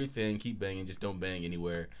members. Do your thing. Keep banging. Just don't bang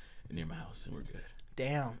anywhere near my house, and we're good.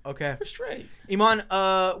 Damn. Okay. We're straight. Iman,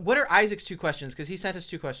 what are Isaac's 2 questions? Because he sent us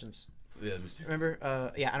 2 questions. Yeah, let me see. Remember?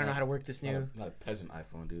 I don't know how to work this new. Not a peasant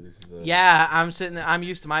iPhone, dude. This is a... Yeah, I'm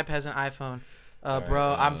used to my peasant iPhone.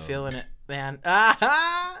 Bro, I'm feeling it, man.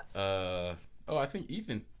 Oh, I think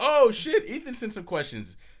Ethan. Oh shit, Ethan sent some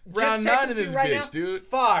questions. Round 9 in this bitch, dude.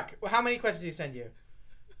 Fuck. How many questions did he send you?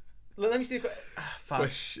 Let me see the fuck.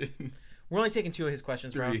 Question. We're only taking 2 of his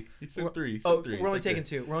questions, 3. bro. He said 3. We're only taking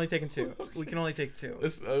 2. We're only taking 2. Okay. We can only take 2.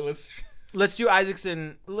 Let's do Isaac's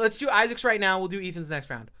right now. We'll do Ethan's next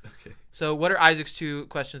round. Okay. So, what are Isaac's 2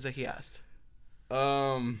 questions that he asked?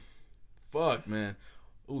 Fuck, man.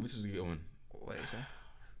 Ooh, this is a good one. What do you say?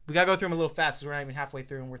 We gotta go through them a little fast because we're not even halfway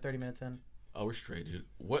through and we're 30 minutes in. Oh, we're straight, dude.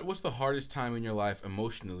 What's the hardest time in your life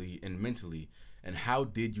emotionally and mentally, and how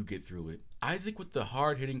did you get through it? Isaac with the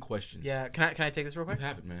hard-hitting questions. Yeah, can I take this real quick? You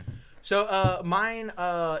have it, man. So, mine,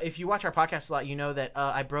 if you watch our podcast a lot, you know that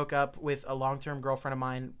I broke up with a long-term girlfriend of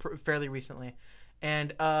mine fairly recently,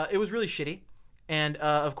 and it was really shitty. And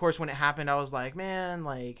of course, when it happened, I was like, man,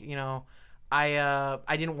 like, you know, I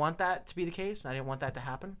didn't want that to be the case. I didn't want that to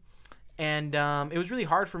happen. And it was really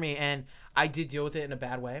hard for me, and I did deal with it in a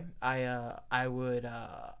bad way. I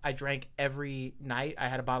drank every night. I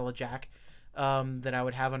had a bottle of Jack that I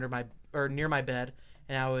would have near my bed,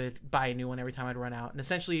 and I would buy a new one every time I'd run out. And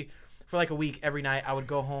essentially, for like a week, every night, I would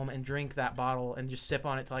go home and drink that bottle and just sip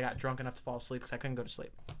on it till I got drunk enough to fall asleep because I couldn't go to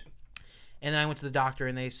sleep. And then I went to the doctor,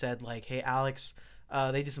 and they said, like, hey, Alex,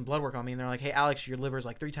 they did some blood work on me, and they're like, hey, Alex, your liver is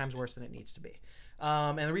like 3 times worse than it needs to be.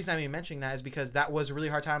 And the reason I'm even mentioning that is because that was a really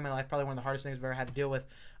hard time in my life, probably one of the hardest things I've ever had to deal with.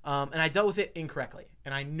 And I dealt with it incorrectly.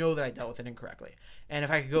 And I know that I dealt with it incorrectly. And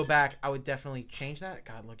if I could go back, I would definitely change that.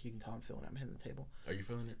 God, look, you can tell I'm feeling it. I'm hitting the table. Are you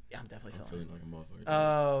feeling it? Yeah, I'm definitely feeling it. Like a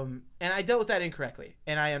motherfucker. And I dealt with that incorrectly.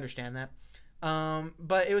 And I understand that.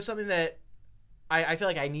 But it was something that I feel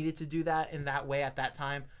like I needed to do that in that way at that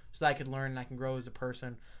time so that I could learn and I can grow as a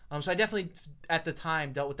person. So I definitely, at the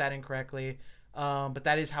time, dealt with that incorrectly. But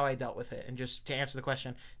that is how I dealt with it. And just to answer the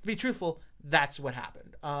question, to be truthful, that's what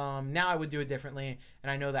happened. Now I would do it differently,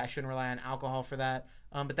 and I know that I shouldn't rely on alcohol for that.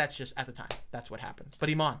 But that's just at the time. That's what happened. But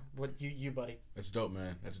Iman, what you buddy? That's dope,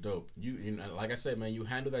 man. That's dope. You know, like I said, man, you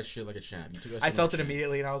handle that shit like a champ. I felt it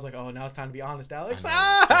immediately, and I was like, oh, now it's time to be honest, Alex.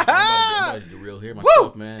 I'm about to get real here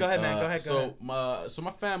myself, man. Go ahead, man. Go ahead. So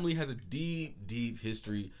my family has a deep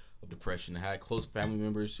history of depression. I had close family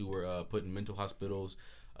members who were put in mental hospitals.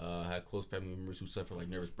 I had close family members who suffer like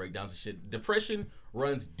nervous breakdowns and shit. Depression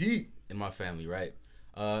runs deep in my family, right?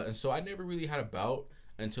 And so I never really had a bout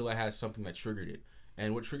until I had something that triggered it.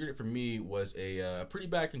 And what triggered it for me was a pretty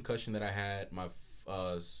bad concussion that I had my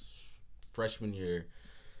freshman year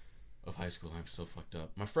of high school. I'm so fucked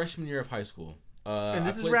up. My freshman year of high school. And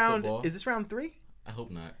this is round. Football. Is this round 3? I hope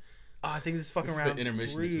not. Oh, I think this is fucking this round is the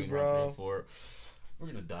intermission 3, between bro. round 3 and 4. We're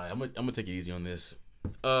gonna die. I'm gonna take it easy on this.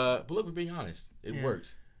 But look, we're being honest. It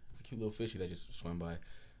worked. It's a cute little fishy that just swam by.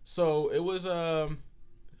 So it was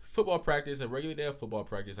football practice, a regular day of football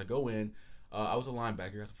practice. I go in. I was a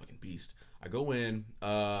linebacker. I was a fucking beast. I go in.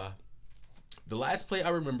 The last play I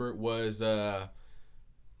remember was the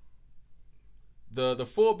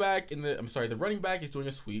fullback the running back is doing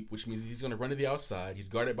a sweep, which means he's gonna run to the outside. He's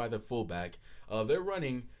guarded by the fullback. They're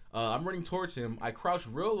running. I'm running towards him. I crouch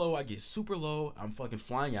real low. I get super low. I'm fucking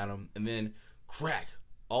flying at him, and then crack.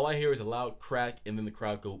 All I hear is a loud crack, and then the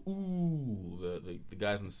crowd go ooh. The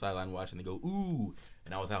guys on the sideline watching, they go ooh,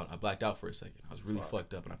 and I was out. I blacked out for a second. I was really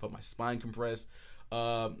fucked up, and I felt my spine compressed.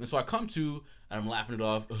 And so I come to, and I'm laughing it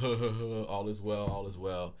off. All is well, all is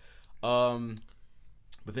well.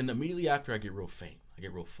 But then immediately after, I get real faint. I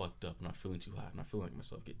get real fucked up. I'm not feeling too hot. I'm not feeling like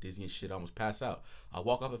myself. Get dizzy and shit. I almost pass out. I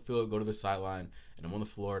walk off the field, go to the sideline, and I'm on the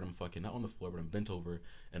floor, and I'm fucking not on the floor, but I'm bent over,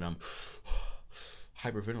 and I'm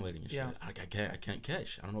hyperventilating and shit. Yeah. I can't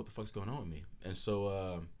catch. I don't know what the fuck's going on with me. And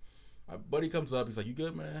so my buddy comes up. He's like, "You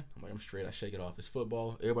good, man?" I'm like, "I'm straight." I shake it off. It's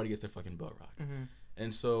football. Everybody gets their fucking butt rocked. Mm-hmm.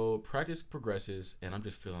 And so practice progresses, and I'm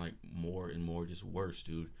just feeling like more and more just worse,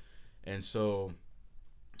 dude. And so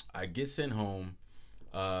I get sent home.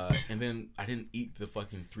 And then I didn't eat the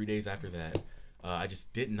fucking 3 days after that. I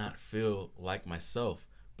just did not feel like myself,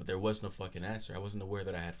 but there was no fucking answer. I wasn't aware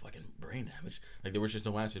that I had fucking brain damage. Like, there was just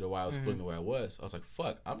no answer to why I was feeling the way I was. I was like,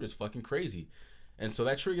 fuck, I'm just fucking crazy. And so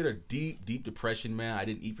that triggered a deep, deep depression, man. I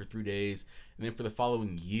didn't eat for 3 days. And then for the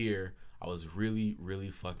following year, I was really, really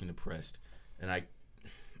fucking depressed. And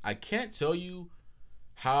I can't tell you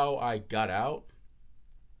how I got out.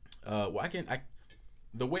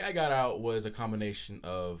 The way I got out was a combination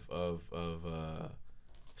of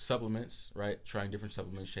supplements, right? Trying different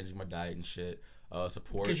supplements, changing my diet and shit.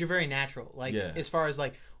 Support. Because you're very natural. Like, as far as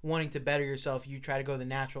like wanting to better yourself, you try to go the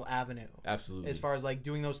natural avenue. Absolutely. As far as like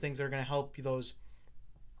doing those things that are going to help you, those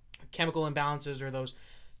chemical imbalances or those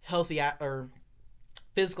healthy or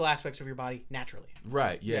physical aspects of your body naturally.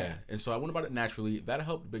 Right, yeah. And so I went about it naturally. That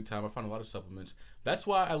helped big time. I found a lot of supplements. That's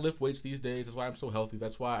why I lift weights these days. That's why I'm so healthy.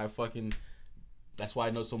 That's why I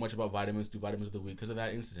know so much about vitamins, do vitamins of the week, because of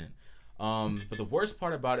that incident. But the worst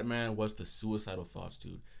part about it, man, was the suicidal thoughts,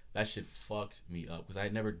 dude. That shit fucked me up because I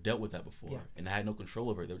had never dealt with that before, and I had no control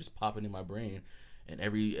over it. They were just popping in my brain, and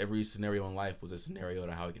every scenario in life was a scenario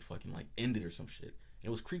to how I could fucking like end it or some shit. And it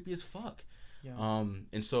was creepy as fuck. Yeah.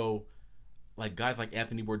 And so, like guys like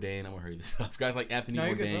Anthony Bourdain, I'm gonna hurry this up. Guys like Anthony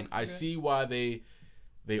Bourdain, I see why they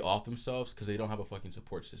off themselves because they don't have a fucking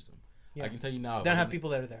support system. Yeah. I can tell you now. They don't have people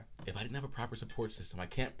that are there. If I didn't have a proper support system, I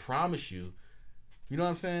can't promise you. You know what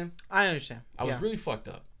I'm saying? I understand. I was really fucked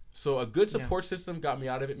up. So a good support system got me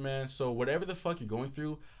out of it, man. So whatever the fuck you're going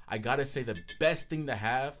through, I gotta say the best thing to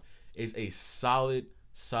have is a solid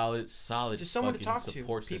just someone to talk to.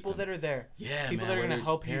 People system. That are there. Yeah, people man. that are gonna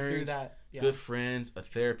help you through that. Yeah. Good friends, a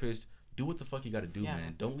therapist. Do what the fuck you gotta do,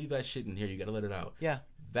 man. Don't leave that shit in here. You gotta let it out. Yeah.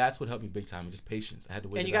 That's what helped me big time. Just patience. I had to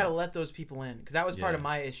wait. And you got to let those people in, because that was part of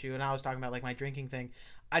my issue. And I was talking about like my drinking thing.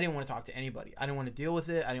 I didn't want to talk to anybody. I didn't want to deal with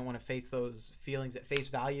it. I didn't want to face those feelings at face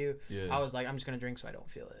value. Yeah. I was like, I'm just gonna drink so I don't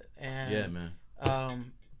feel it. And yeah,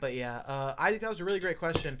 man. But yeah, I think that was a really great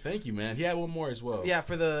question. Thank you, man. He had one more as well. Yeah,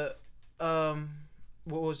 for the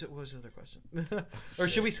what was it? What was the other question? Or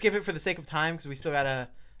should we skip it for the sake of time? Because we still gotta.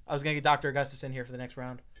 I was gonna get Dr. Augustus in here for the next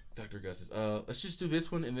round. Dr. Augustus. Let's just do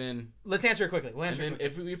this one and then... Let's answer it quickly. We'll answer it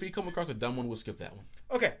quickly. If we come across a dumb one, we'll skip that one.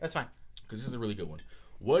 Okay, that's fine. Because this is a really good one.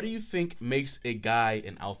 What do you think makes a guy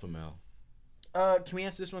an alpha male? Can we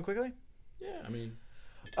answer this one quickly? Yeah, I mean...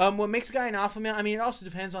 What makes a guy an alpha male? I mean, it also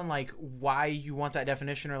depends on, like, why you want that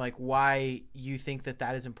definition or, like, why you think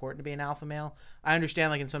that is important to be an alpha male. I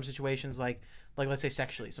understand, like, in some situations, like let's say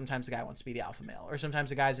sexually, sometimes the guy wants to be the alpha male, or sometimes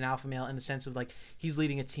the guy's an alpha male in the sense of like he's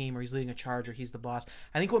leading a team or he's leading a charge or he's the boss.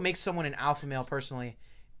 I think what makes someone an alpha male personally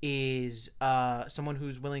is someone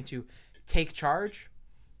who's willing to take charge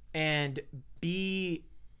and be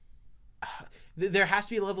there has to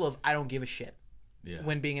be a level of I don't give a shit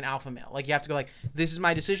when being an alpha male. Like you have to go like, this is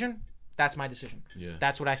my decision, That's my decision. Yeah.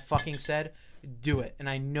 That's what I fucking said. Do it. And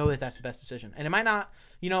I know that that's the best decision. And it might not,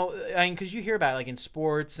 you know, I mean, because you hear about it, like in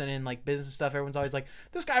sports and in like business and stuff, everyone's always like,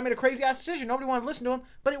 this guy made a crazy ass decision. Nobody wanted to listen to him,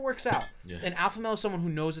 but it works out. Yeah. And alpha male is someone who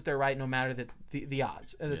knows that they're right no matter the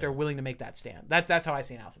odds, and that they're willing to make that stand. That's how I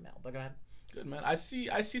see an alpha male. But go ahead. Good, man. I see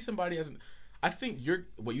somebody as I think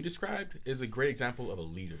what you described is a great example of a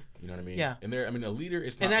leader. You know what I mean? Yeah. And a leader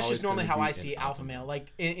is not. And that's just normally how I see alpha male,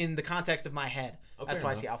 like in the context of my head. Okay, that's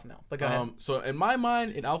why I see alpha male. But go ahead. So in my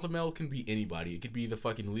mind, an alpha male can be anybody. It could be the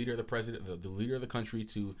fucking leader, the president, the leader of the country,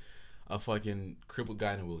 to a fucking crippled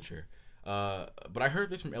guy in a wheelchair. But I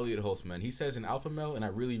heard this from Elliot Holtzman. He says an alpha male, and I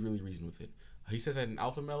really reason with it. He says that an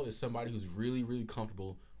alpha male is somebody who's really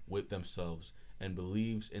comfortable with themselves and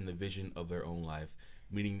believes in the vision of their own life,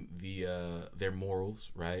 meaning their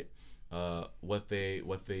morals, right? What they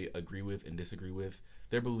agree with and disagree with,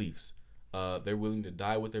 their beliefs. They're willing to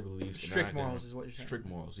die with their beliefs. Strict morals is what you're saying. Strict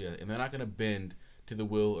morals, yeah. And they're not going to bend to the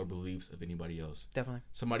will or beliefs of anybody else. Definitely.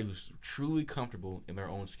 Somebody who's truly comfortable in their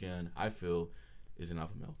own skin, I feel, is an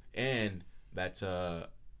alpha male. And that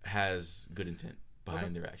has good intent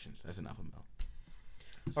behind their actions. That's an alpha male.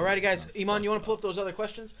 So, alrighty, guys. Iman, you want to pull up those other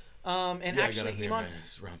questions? And yeah, actually, Iman,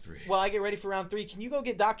 it's round 3. while I get ready for round 3, can you go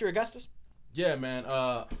get Dr. Augustus? Yeah, man.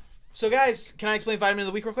 So, guys, can I explain vitamin of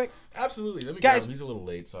the week real quick? Absolutely. Let me grab him. He's a little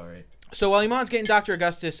late. Sorry. So while Iman's getting Dr.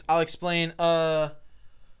 Augustus, I'll explain.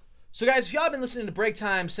 So guys, if y'all have been listening to Break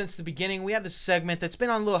Time since the beginning, we have this segment that's been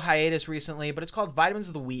on a little hiatus recently, but it's called Vitamins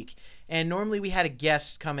of the Week. And normally we had a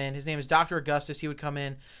guest come in. His name is Dr. Augustus. He would come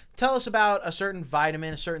in, tell us about a certain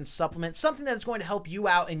vitamin, a certain supplement, something that's going to help you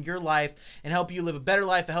out in your life and help you live a better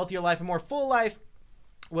life, a healthier life, a more full life.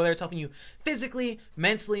 Whether it's helping you physically,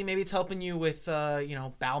 mentally, maybe it's helping you with,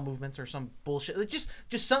 bowel movements or some bullshit. Just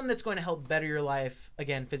something that's going to help better your life,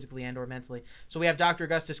 again, physically and or mentally. So we have Dr.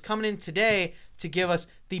 Augustus coming in today to give us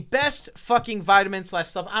the best fucking vitamin /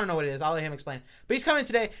 stuff. I don't know what it is. I'll let him explain. But he's coming in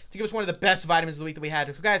today to give us one of the best vitamins of the week that we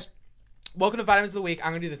had. So guys, welcome to Vitamins of the Week.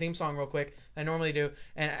 I'm going to do the theme song real quick. I normally do.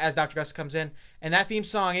 And as Dr. Augustus comes in. And that theme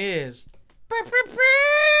song is...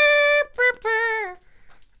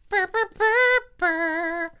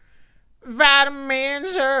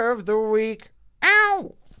 Vitamins of the week.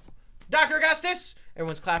 Ow! Dr. Augustus!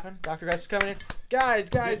 Everyone's clapping. Dr. Augustus coming in. Guys.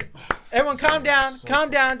 Everyone calm down.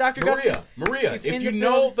 Calm down. Dr. Augustus. Maria, if you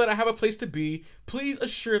know that I have a place to be, please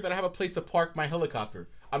assure that I have a place to park my helicopter.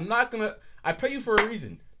 I'm not going to... I pay you for a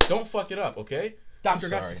reason. Don't fuck it up, okay? Dr.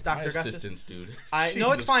 Augustus. Dr. Augustus. Assistance, dude.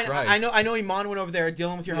 No, it's fine. I know Iman went over there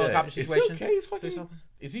dealing with your helicopter situation. Is he okay? He's fucking...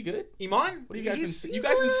 Is he good? Iman? What do you guys been? You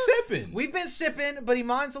guys been sipping. We've been sipping, but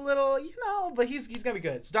Iman's a little, but he's gonna be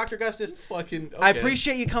good. So Dr. Augustus, fucking. Okay. I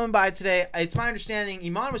appreciate you coming by today. It's my understanding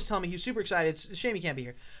Iman was telling me he was super excited. It's a shame he can't be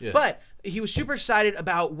here, but he was super excited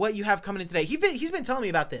about what you have coming in today. He's been telling me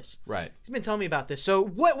about this. Right. He's been telling me about this. So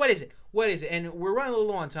what is it? What is it? And we're running a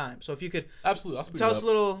little low on time. So if you could absolutely, I'll speed tell it us a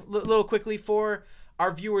little quickly for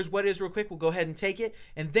our viewers what it is real quick. We'll go ahead and take it,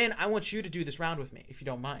 and then I want you to do this round with me if you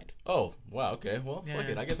don't mind. Oh wow, okay. Well, fuck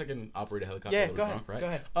it. I guess I can operate a helicopter. Yeah, go ahead. Right? Go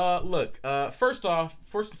ahead. Look. First and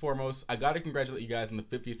foremost, I gotta congratulate you guys on the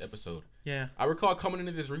 50th episode. Yeah. I recall coming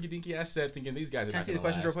into this rinky-dinky ass set thinking these guys are not gonna last. Can I see the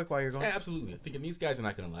questions real quick while you're going? Yeah, absolutely. Thinking these guys are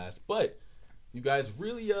not gonna last, but you guys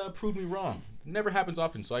really proved me wrong. Never happens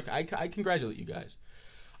often, so I congratulate you guys.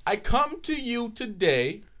 I come to you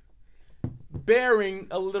today bearing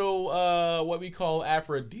a little what we call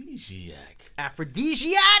aphrodisiac.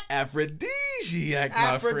 Aphrodisiac,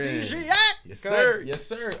 my friend. Yes, sir. Yes,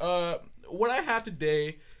 sir. What I have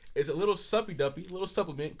today is a little little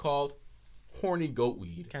supplement called horny goat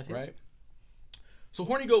weed. Can I see right? It? So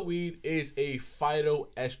horny goat weed is a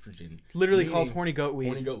phytoestrogen. Literally called horny goat weed.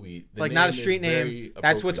 Horny goat weed. It's like not a street name.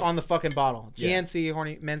 That's what's on the fucking bottle.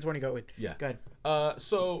 GNC men's horny goat weed. Yeah. Go ahead.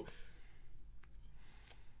 So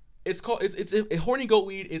it's called a horny goat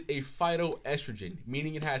weed is a phytoestrogen,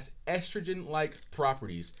 meaning it has estrogen-like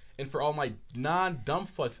properties. And for all my non-dumb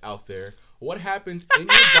fucks out there, what happens in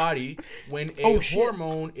your body when a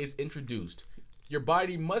hormone is introduced? Your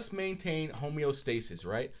body must maintain homeostasis,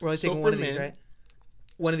 right? We're only taking one of these, right?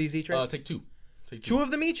 One of these each, right? Take two. Two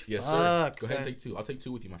of them each? Yes, sir. Go ahead and take two. I'll take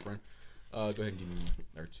two with you, my friend. Go ahead and give me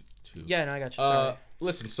two. Yeah, no, I got you. Sorry.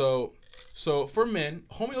 Listen, so for men,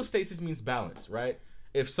 homeostasis means balance, right?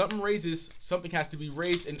 If something raises, something has to be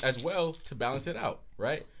raised as well to balance it out,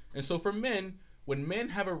 right? And so for men, when men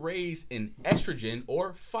have a raise in estrogen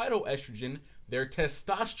or phytoestrogen, their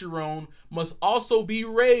testosterone must also be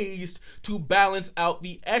raised to balance out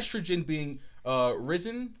the estrogen being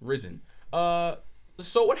risen.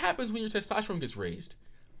 So what happens when your testosterone gets raised?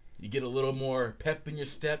 You get a little more pep in your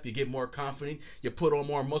step. You get more confident. You put on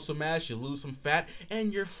more muscle mass. You lose some fat.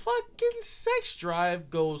 And your fucking sex drive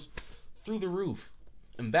goes through the roof.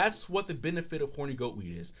 And that's what the benefit of horny goat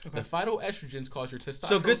weed is. Okay. The phytoestrogens cause your testosterone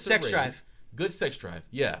So good sex drive. Good sex drive.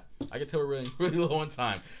 Yeah. I can tell we're really low on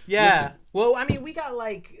time. Yeah. Listen. Well, I mean, we got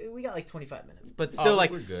like 25 minutes. But still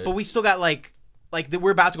we're good. But we still got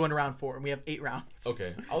we're about to go into round 4 and we have 8 rounds.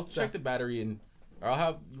 Okay. I'll check the battery and I'll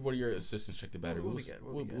have one of your assistants check the battery. We'll be good.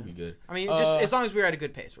 We'll be good. I mean, just as long as we're at a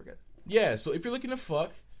good pace, we're good. Yeah, so if you're looking to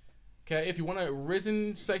fuck, okay, if you want a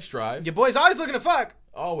risen sex drive. Your boy's always looking to fuck.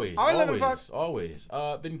 Always.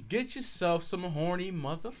 Then get yourself some horny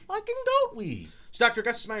motherfucking goat weed. So, Dr.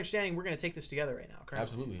 Augustus, my understanding, we're going to take this together right now, correct?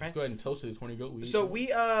 Absolutely. Right? Let's go ahead and toast to this horny goat weed. So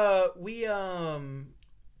we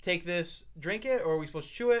take this, drink it, or are we supposed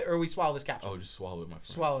to chew it, or we swallow this capsule? Oh, just swallow it, my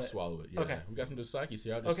friend. Swallow it. Yeah. Okay. We got some Dosaki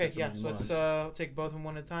here. Okay, yeah. So let's take both of them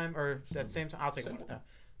one at a time, or at the same time. I'll take it one at a time.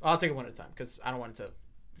 I'll take it one at a time because I don't want it to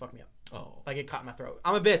fuck me up. Oh. Like it caught in my throat.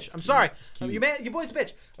 I'm a bitch. I'm sorry. Your boy's a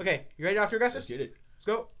bitch. Okay, you ready, Dr. Augustus? Let's get it. Let's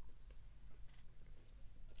go.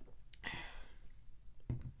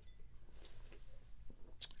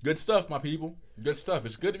 Good stuff, my people. Good stuff.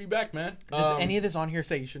 It's good to be back, man. Does any of this on here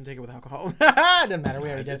say you shouldn't take it with alcohol? Doesn't matter. We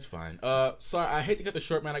already did. It's fine. Sorry, I hate to cut the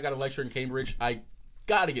short, man. I got a lecture in Cambridge. I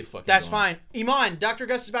gotta get fucking. That's going. fine. Iman, Dr.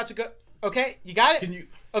 Augustus is about to go. Okay, you got it. Can you?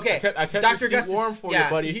 Okay, I kept Dr. your seat Augustus, warm for you,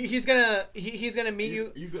 buddy. He's gonna meet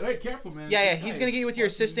you. You good? Hey, careful, man. Yeah. He's gonna get you with your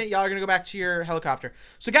assistant. Y'all are gonna go back to your helicopter.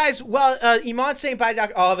 So, guys, Iman's saying bye to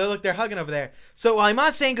Dr. Oh, they're hugging over there. So while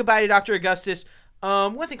Iman's saying goodbye to Dr. Augustus,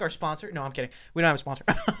 we thank our sponsor. No, I'm kidding. We don't have a sponsor.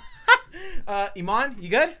 Iman, you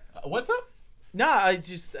good? What's up? Nah,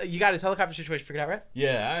 you got his helicopter situation figured out, right?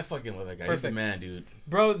 Yeah, I fucking love that guy. Perfect. He's the man, dude.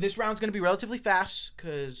 Bro, this round's gonna be relatively fast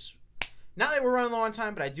because not that we're running low on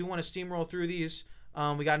time, but I do want to steamroll through these.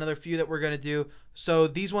 We got another few that we're gonna do. So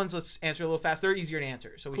these ones, let's answer a little fast. They're easier to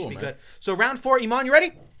answer, so we should be good. So round 4, Iman, you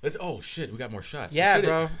ready? Oh shit, we got more shots. Yeah,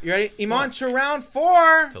 bro. You ready? Iman, to round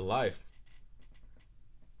 4. To life.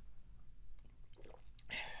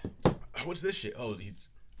 What's this shit? Oh, it's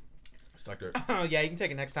Dr. Oh yeah, you can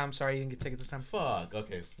take it next time. Sorry, you didn't get to take it this time. Fuck.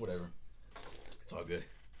 Okay, whatever. It's all good.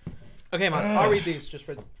 Okay, Iman, I'll read these just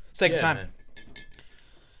for the sake of time. Man.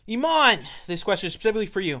 Iman, this question is specifically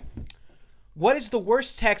for you. What is the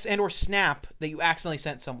worst text and or snap that you accidentally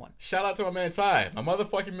sent someone? Shout out to my man Ty. My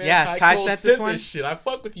motherfucking man Ty Cole sent this shit. I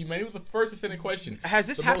fuck with you, man. He was the first to send a question. Has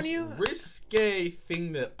this happened to you? The most risque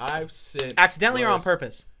thing that I've sent. Accidentally or on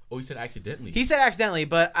purpose? Oh, he said accidentally. He said accidentally,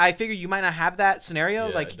 but I figure you might not have that scenario.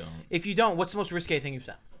 Yeah, like, I don't. If you don't, what's the most risque thing you've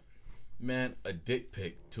sent? Man, a dick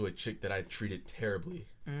pic to a chick that I treated terribly.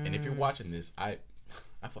 And if you're watching this, I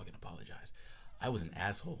fucking apologize. I was an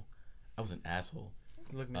asshole.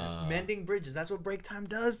 Look, man, mending bridges. That's what break time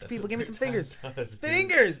does to people. Give me some fingers. Does,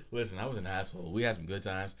 fingers. Listen, I was an asshole. We had some good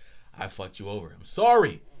times. I fucked you over. I'm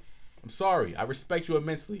sorry. I respect you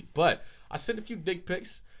immensely. But I sent a few dick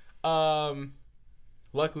pics.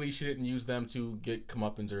 Luckily, she didn't use them to get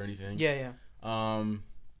comeuppance or anything. Yeah.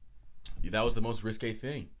 That was the most risque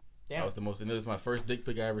thing. Damn. That was the most, and it was my first dick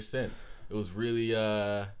pic I ever sent. It was really,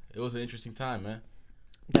 it was an interesting time, man.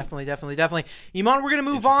 Definitely. Iman, we're going to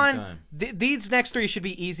move on. These next 3 should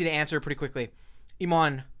be easy to answer pretty quickly.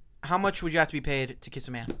 Iman, how much would you have to be paid to kiss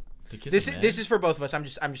a man? This is for both of us. I'm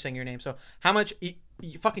just saying your name. So how much?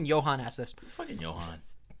 Fucking Johan asked this. Fucking Johan.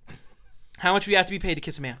 How much would you have to be paid to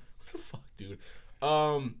kiss a man? What the fuck, dude?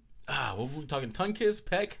 What were we talking? Tongue kiss,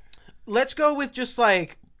 peck? Let's go with just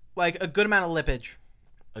like a good amount of lippage.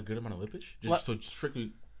 A good amount of lippage? Just so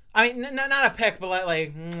strictly. I mean, not a peck, but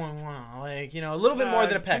like you know, a little bit more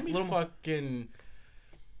than a peck.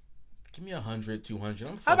 Give me 100, 200.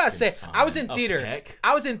 I'm about to say, fine. I was in theater.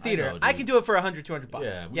 I can do it for 100, 200 bucks.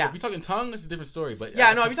 Yeah. If you're talking tongue, that's a different story. But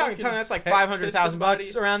yeah, no, if you're talking tongue, that's like 500,000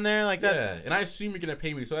 bucks around there. Like that's. Yeah, and I assume you're gonna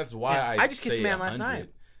pay me, so that's why I just kissed a man last night.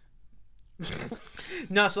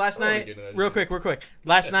 No, so last night, real quick.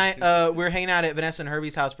 Last night, we were hanging out at Vanessa and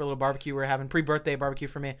Herbie's house for a little barbecue. We were having pre-birthday barbecue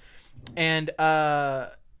for me, and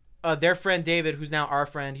their friend David, who's now our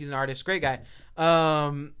friend, he's an artist, great guy.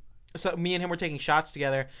 So me and him were taking shots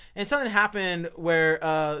together, and something happened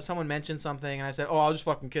where someone mentioned something, and I said, "Oh, I'll just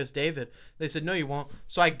fucking kiss David." They said, "No, you won't."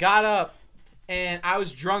 So I got up, and I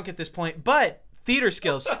was drunk at this point, but theater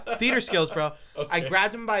skills, bro. Okay. I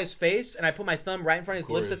grabbed him by his face, and I put my thumb right in front of his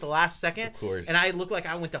lips at the last second, and I looked like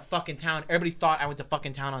I went to fucking town. Everybody thought I went to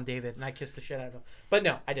fucking town on David, and I kissed the shit out of him. But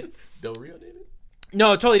no, I didn't. Del Rio David?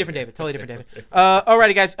 No, totally different David.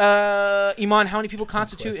 Alrighty, guys. Iman, how many people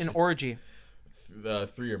constitute an orgy?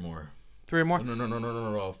 3 or more. 3 or more?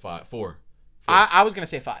 No. 5. 4. I was gonna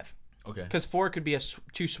say 5. Okay. Because 4 could be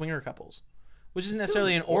 2 swinger couples, which isn't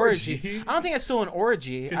necessarily an orgy. I don't think it's still an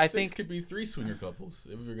orgy. I think it could be 3 swinger couples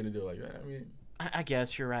if we're gonna do it like that. I mean, I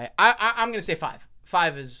guess you're right. I'm gonna say 5.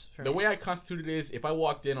 5 is for the way I constitute it is if I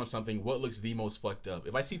walked in on something, what looks the most fucked up?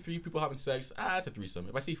 If I see 3 people having sex, it's a threesome.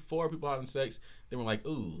 If I see 4 people having sex, then we're like,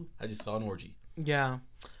 ooh, I just saw an orgy. Yeah,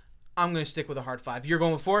 I'm gonna stick with a hard 5. You're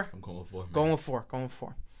going with 4? I'm going with 4. Man. Going with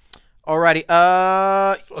 4.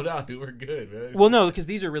 Alrighty. Slow down, dude. We're good, man. Well, no, because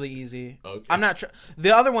these are really easy. Okay. I'm not.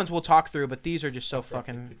 The other ones we'll talk through, but these are just so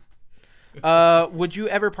fucking. Would you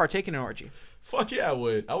ever partake in an orgy? Fuck yeah, I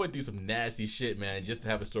would. I would do some nasty shit, man, just to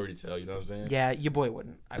have a story to tell. You know what I'm saying? Yeah, your boy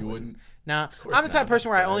wouldn't. I wouldn't. Nah, I'm the type of person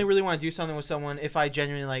where I only really want to do something with someone if I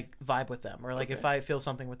genuinely like vibe with them, or like if I feel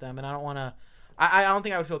something with them, and I don't want to. I don't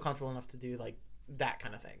think I would feel comfortable enough to do like that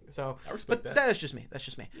kind of thing. So, I respect that. That's just me.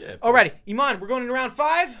 Yeah. Alrighty, Iman, we're going into round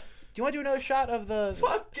 5. Do you want to do another shot of the?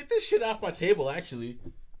 Fuck, get this shit off my table. Actually.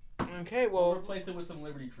 Okay, well, we'll replace it with some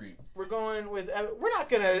Liberty Creek. We're going with. We're not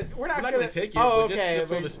gonna take it. Oh, okay. Just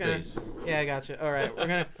fill the space. Yeah, I gotcha. All right,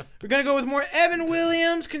 we're gonna go with more Evan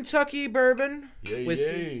Williams Kentucky bourbon whiskey.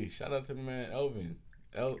 Yay! Shout out to my man Elvin.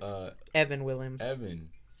 Evan Williams. Evan.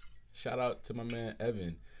 Shout out to my man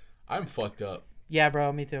Evan. I'm fucked up. Yeah,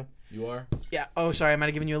 bro. Me too. You are? Yeah. Oh, sorry. I might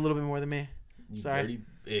have given you a little bit more than me. You sorry. Dirty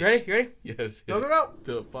bitch. You ready? You ready? Yes. Go.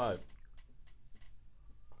 To 5.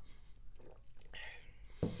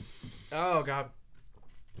 Oh God.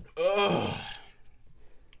 Ugh.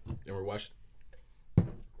 And we're watching.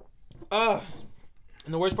 And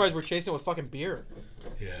the worst part is we're chasing it with fucking beer.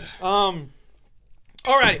 Yeah.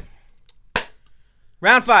 Alrighty.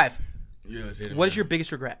 Round 5. Yeah. What is your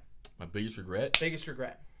biggest regret? My biggest regret? Biggest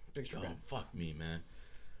regret. Oh, fuck me, man.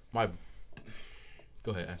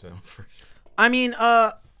 Go ahead. Answer that one first. I mean,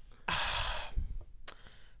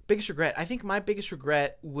 biggest regret. I think my biggest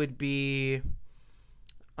regret would be,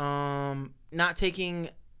 not taking.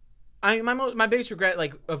 My biggest regret,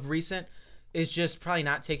 like of recent, is just probably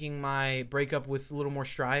not taking my breakup with a little more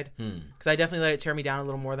stride. Because I definitely let it tear me down a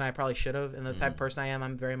little more than I probably should have. And the type of person I am,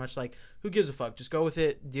 I'm very much like, who gives a fuck? Just go with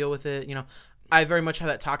it, deal with it. You know, I very much have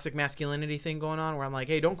that toxic masculinity thing going on where I'm like,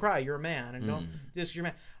 hey, don't cry, you're a man, and don't this, you're a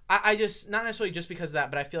man. I just, not necessarily just because of that,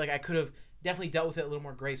 but I feel like I could have definitely dealt with it a little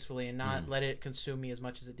more gracefully and not let it consume me as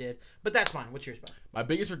much as it did. But that's mine. What's yours, bro? My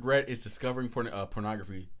biggest regret is discovering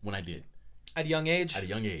pornography when I did. At a young age? At a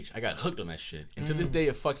young age. I got hooked on that shit. And to this day,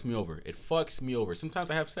 it fucks me over. It fucks me over. Sometimes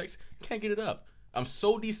I have sex, can't get it up. I'm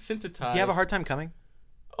so desensitized. Do you have a hard time coming?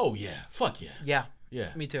 Oh, yeah. Fuck yeah. Yeah.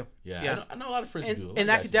 Yeah. Me too. Yeah. I know a lot of friends who do. And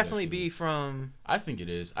that could definitely be from... I think it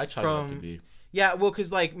is. I try it to be. Yeah, well,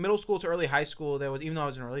 because like middle school to early high school, there was, even though I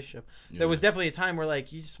was in a relationship, there was definitely a time where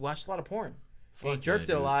like you just watched a lot of porn. You jerked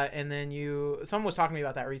it a lot, and then someone was talking to me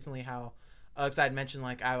about that recently, how, because I had mentioned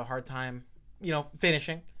like I have a hard time,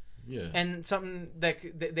 finishing. Yeah. And something that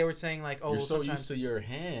they were saying like, oh, you're so used to your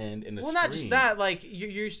hand in the screen. Not just that, like you're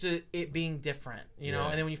used to it being different, you know.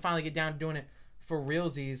 And then when you finally get down to doing it for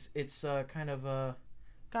realsies, it's kind of a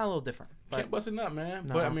little different. But, can't bust it up, man.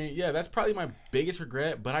 No. But I mean, yeah, that's probably my biggest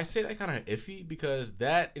regret. But I say that kind of iffy because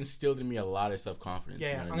that instilled in me a lot of self-confidence.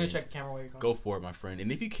 Yeah, I'm gonna check the camera while you're going. Go for it, my friend. And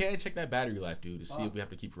if you can, check that battery life, dude, to see if we have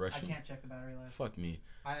to keep rushing. I can't check the battery life. Fuck me.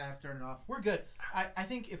 I have to turn it off. We're good. I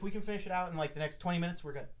think if we can finish it out in like the next 20 minutes,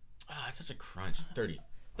 we're good. It's such a crunch. 30.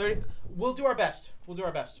 We'll do our best. We'll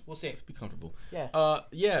see. Let's be comfortable. Yeah.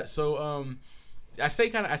 Yeah. So I say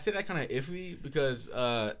that kind of iffy because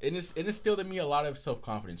it instilled in me a lot of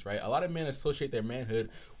self-confidence, right? A lot of men associate their manhood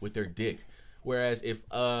with their dick, whereas if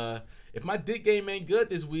my dick game ain't good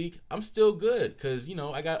this week, I'm still good because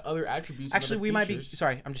I got other attributes. Actually, we might be.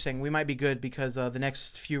 Sorry, I'm just saying we might be good because the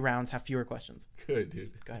next few rounds have fewer questions. Good,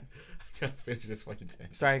 dude. Go ahead. I gotta finish this fucking thing.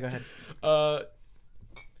 Sorry, go ahead.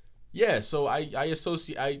 Yeah. So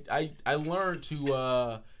I learned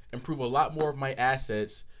to improve a lot more of my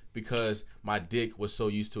assets because my dick was so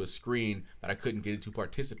used to a screen that I couldn't get it to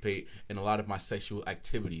participate in a lot of my sexual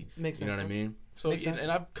activity. Makes sense. You know what I mean? So,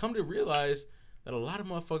 and I've come to realize that a lot of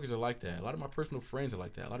motherfuckers are like that. A lot of my personal friends are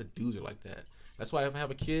like that. A lot of dudes are like that. That's why if I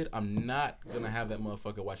have a kid, I'm not going to have that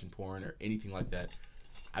motherfucker watching porn or anything like that.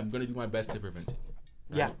 I'm going to do my best to prevent it.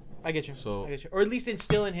 Right? Yeah, I get you. So, I get you. Or at least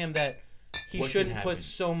instill in him that he shouldn't put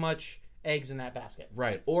so much eggs in that basket.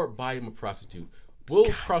 Right. Or buy him a prostitute.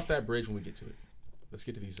 We'll cross that bridge when we get to it. Let's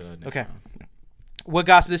get to these next round. What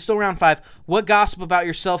gossip? It's still round 5. What gossip about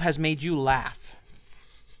yourself has made you laugh?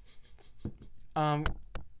 Do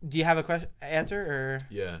you have a answer or?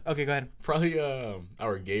 Yeah. Okay, go ahead. Probably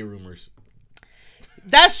our gay rumors.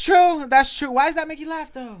 That's true. Why does that make you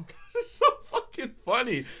laugh though? It's so fucking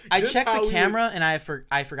funny. I checked the camera and I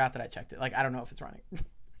forgot that I checked it. Like I don't know if it's running.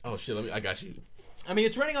 Oh shit! I got you. I mean,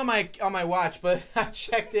 it's running on my watch, but I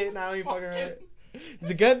checked it and I don't even fucking remember.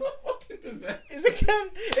 Is it good? Is it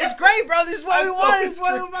good? It's great, bro. This is what we want. This is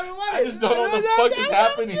what we want. I just don't know what the fuck is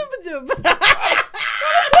happening. What the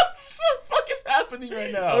fuck is happening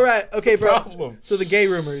right now? All right, okay, bro. Problem? So the gay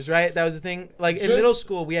rumors, right? That was the thing. Like in middle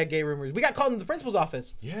school, we had gay rumors. We got called into the principal's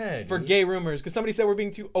office. Yeah, for gay rumors because somebody said we're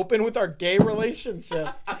being too open with our gay relationship.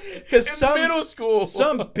 Because some middle school,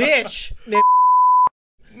 some bitch named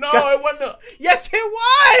No, it wasn't. Yes, it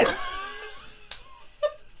was.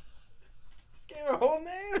 Gave her whole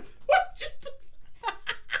name. What?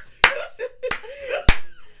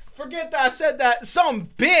 Forget that I said that. Some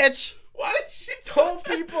bitch. Why did she told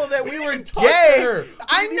people that we were gay?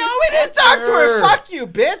 I know we didn't talk to her. Fuck you,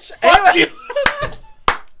 bitch. Fuck you.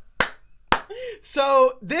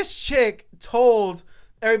 So this chick told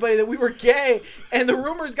everybody that we were gay, and the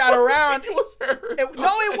rumors got around. It was her.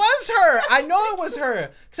 No, it was her. I know it was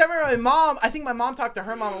her. Because I remember my mom. I think my mom talked to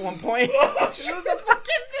her mom at one point. Oh, it was a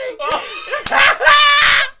fucking thing.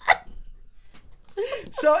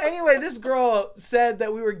 So anyway, this girl said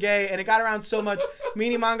that we were gay, and it got around so much.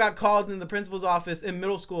 Me and Iman got called in the principal's office in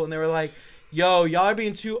middle school, and they were like, yo, y'all are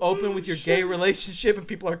being too open with your gay relationship, and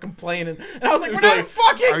people are complaining. And I was like, we're not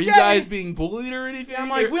fucking gay. Are you guys being bullied or anything? And I'm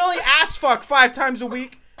like, we only ass fuck 5 times a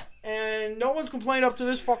week, and no one's complained up to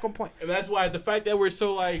this fucking point. And that's why the fact that we're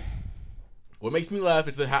so like, what makes me laugh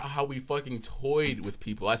is how we fucking toyed with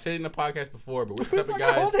people. I said it in the podcast before, but we're the type of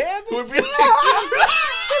guys hold hands who are really...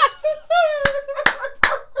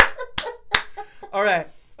 All right.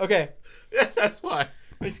 Okay. Yeah, that's why.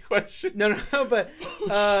 Next question. No, but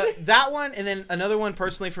that one, and then another one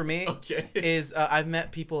personally for me is I've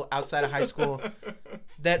met people outside of high school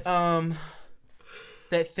that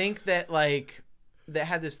think that like that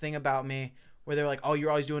had this thing about me where they're like, oh, you're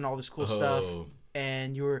always doing all this cool stuff,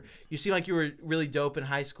 and you seem like you were really dope in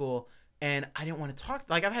high school, and I didn't want to talk.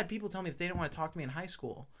 Like I've had people tell me that they didn't want to talk to me in high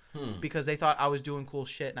school because they thought I was doing cool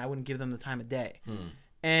shit and I wouldn't give them the time of day.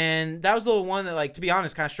 And that was the little one that, like, to be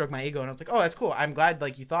honest, kind of stroked my ego. And I was like, oh, that's cool. I'm glad,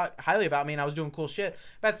 like, you thought highly about me and I was doing cool shit.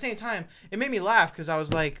 But at the same time, it made me laugh because I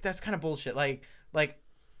was like, that's kind of bullshit. Like,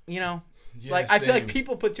 you know, yeah, like, same. I feel like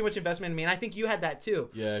people put too much investment in me. And I think you had that,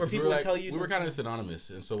 too. Yeah. Where people would tell you. We were kind of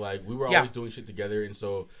synonymous. And so, like, we were always doing shit together. And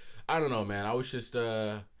so, I don't know, man. I was just,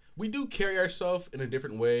 we do carry ourselves in a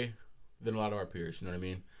different way than a lot of our peers. You know what I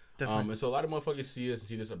mean? And so, a lot of motherfuckers see us and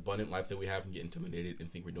see this abundant life that we have and get intimidated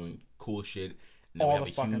and think we're doing cool shit. And we have a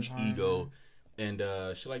huge ego and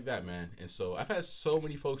shit like that, man. And so I've had so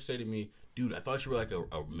many folks say to me, dude, I thought you were like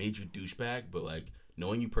a major douchebag, but like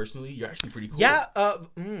knowing you personally, you're actually pretty cool. Yeah.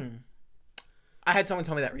 I had someone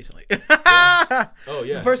tell me that recently. Yeah. Oh,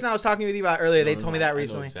 yeah. The person I was talking with you about earlier, they told me that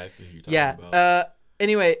recently. I know exactly who you're talking about.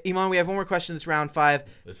 Anyway, Iman, we have one more question. This round 5.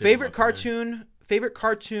 Favorite cartoon.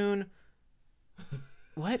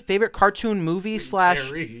 What? Favorite cartoon movie /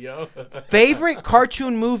 favorite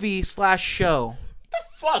cartoon movie / show. The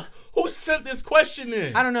fuck? Who sent this question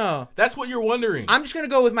in? I don't know. That's what you're wondering. I'm just gonna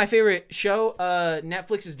go with my favorite show.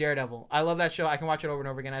 Netflix's Daredevil. I love that show. I can watch it over and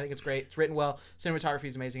over again. I think it's great. It's written well. Cinematography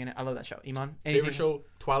is amazing in it. I love that show. Iman, anything? Favorite show?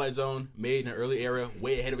 Twilight Zone. Made in an early era,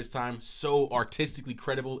 way ahead of its time. So artistically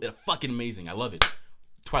credible. It's fucking amazing. I love it.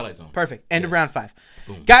 Twilight Zone. Perfect. End of round 5.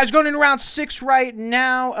 Boom. Guys, going into round 6 right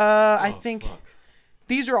now. I think. Fuck.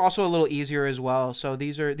 These are also a little easier as well. So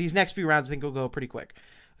these next few rounds I think will go pretty quick.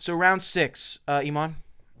 So round 6, Iman.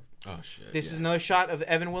 Oh shit. This is another shot of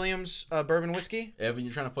Evan Williams bourbon whiskey. Evan,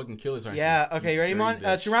 you're trying to fucking kill us, aren't you? Yeah. Okay, you ready,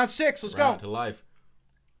 Iman? To round 6. Let's go. To life.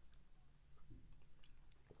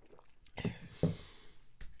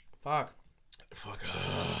 Fuck.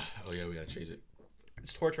 Oh yeah, we gotta chase it.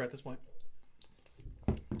 It's torture at this point.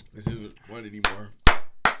 This isn't fun anymore.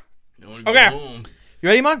 Okay. You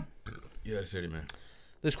ready, Iman? Yeah, it's ready, man.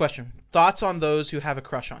 This question. Thoughts on those who have a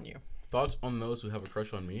crush on you? Thoughts on those who have a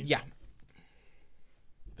crush on me? Yeah.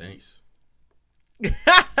 Thanks.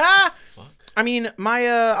 Fuck. I mean,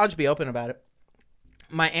 I'll just be open about it.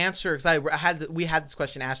 My answer, because we had this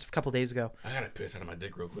question asked a couple days ago. I gotta piss out of my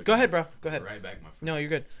dick real quick. Go ahead, bro. Go ahead. Right back, my friend. No, you're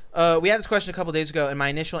good. We had this question a couple days ago, and my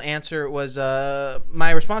initial answer was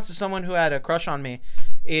my response to someone who had a crush on me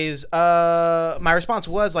is my response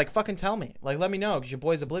was like, fucking tell me, like, let me know, because your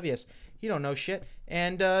boy's oblivious. He don't know shit,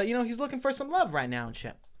 and he's looking for some love right now and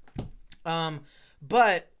shit.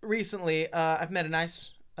 But recently, I've met a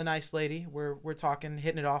nice lady. We're talking,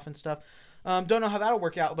 hitting it off and stuff. Don't know how that'll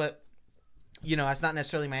work out, but that's not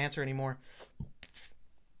necessarily my answer anymore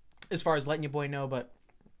as far as letting your boy know, but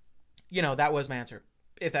that was my answer,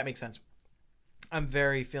 if that makes sense. I'm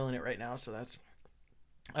very feeling it right now, so that's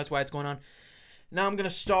why it's going on. Now I'm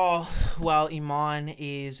gonna stall while Iman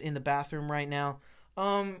is in the bathroom right now.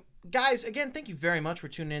 Guys, again, thank you very much for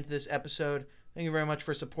tuning into this episode. Thank you very much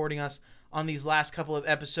for supporting us on these last couple of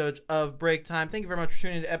episodes of Break Time. Thank you very much for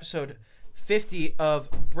tuning into episode 50 of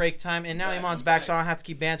Break Time. And now Iman's back, so I don't have to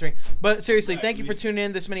keep bantering. But seriously, thank you for tuning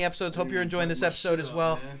in this many episodes. Hope you're enjoying this episode as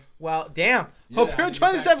well. Well, damn. Hope you're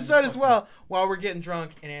enjoying this episode as well while we're getting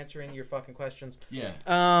drunk and answering your fucking questions. Yeah.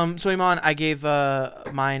 So Iman, I gave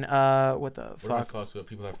mine. What the fuck? What are my thoughts about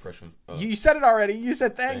people have questions? You said it already. You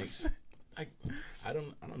said thanks. I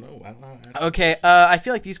don't know. Okay. I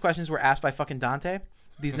feel like these questions were asked by fucking Dante.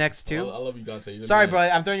 These next two. I love you, Dante. Sorry, bro.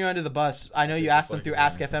 I'm throwing you under the bus. I know you asked them through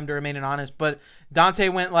Ask FM to remain honest, but Dante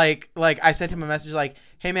went like I sent him a message like,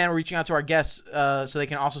 "Hey man, we're reaching out to our guests so they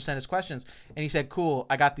can also send us questions." And he said, "Cool.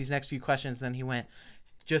 I got these next few questions." Then he went,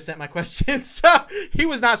 "Just sent my questions." So he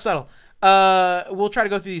was not subtle. We'll try to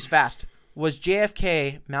go through these fast. Was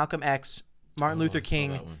JFK, Malcolm X, Martin Luther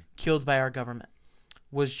King killed by our government?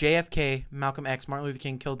 Was JFK, Malcolm X, Martin Luther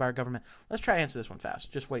King killed by our government? Let's try to answer this one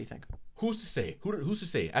fast. Just what do you think? Who's to say? Who's to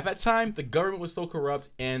say? At that time, the government was so corrupt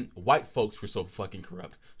and white folks were so fucking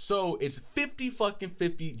corrupt. So it's 50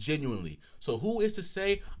 genuinely. So who is to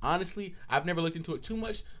say? Honestly, I've never looked into it too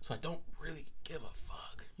much, so I don't really give a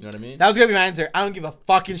fuck. You know what I mean? That was gonna be my answer. I don't give a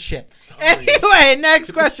fucking shit. Sorry. Anyway,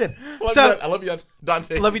 next question. I love you,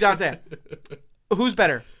 Dante. Love you, Dante. Who's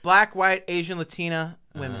better? Black, white, Asian, Latina,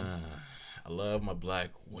 women? I love my black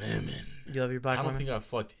women. You love your black women? I don't think I've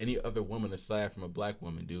fucked any other woman aside from a black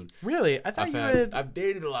woman, dude. Really? I thought I've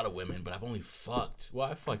dated a lot of women, but I've only fucked. Well,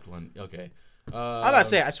 I fucked one. Okay. I was about to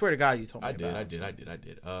say, I swear to God, you told me. I did.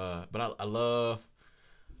 But I love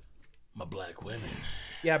my black women.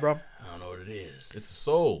 Yeah, bro. I don't know what it is. It's a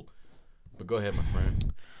soul. But go ahead, my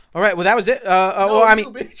friend. All right. Well, that was it. Well, I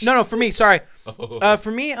mean, no, for me, sorry.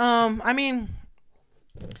 For me, I mean,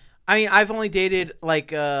 I've only dated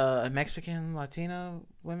like Mexican, Latino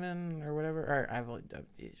women or whatever. Or I've only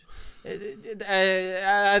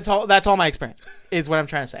that's all my experience is what I'm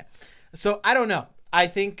trying to say. So I don't know. I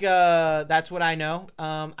think that's what I know.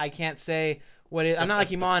 I can't say what it. I'm not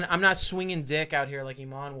like Iman. I'm not swinging dick out here like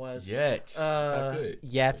Iman was. Yet.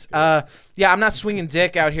 Yet. Yeah, I'm not swinging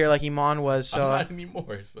dick out here like Iman was. So I'm not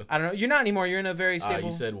anymore. So. I don't know. You're not anymore. You're in a very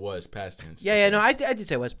stable. You said was past tense. Yeah. No, I did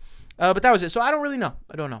say was. But that was it. So I don't really know.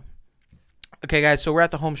 I don't know. Okay, guys, so we're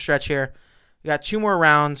at the home stretch here. We got 2 more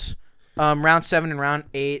rounds, round 7 and round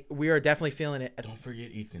 8. We are definitely feeling it. Don't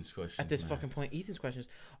forget Ethan's questions. At this fucking point, Ethan's questions.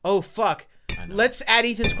 Oh, fuck. Let's add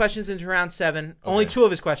Ethan's questions into round 7. Okay. Only 2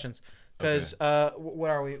 of his questions. Because,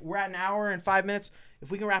 what are we? We're at an hour and 5 minutes.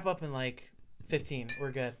 If we can wrap up in, like, 15,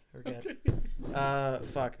 we're good. We're good. Okay.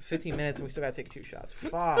 Fuck. 15 minutes and we still got to take 2 shots.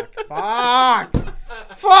 Fuck.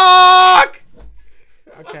 Fuck!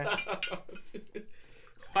 Okay.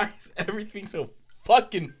 Why is everything so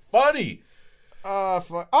fucking funny?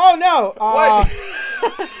 Fuck. Oh no! What?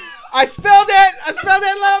 I spilled it! I spilled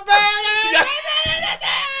it a little bit!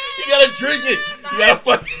 You gotta drink it! You gotta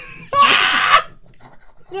fucking.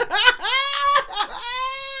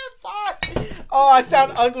 Fuck! Oh, I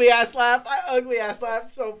sound ugly ass laugh. I ugly ass laugh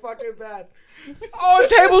so fucking bad. Oh,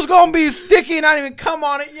 the table's gonna be sticky and I didn't even come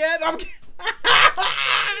on it yet. I'm kidding.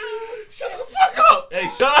 Shut the fuck up! Hey,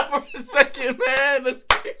 shut up for a second, man. Let's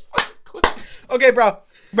okay, bro.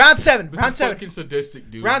 Round 7. Round 7. Fucking sadistic,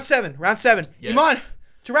 dude. Round 7. Round 7. Yes. Iman,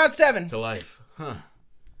 to round 7. To life. Huh.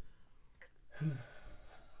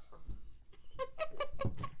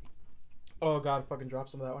 Oh, God. Fucking drop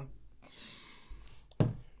some of that one.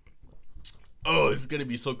 Oh, it's going to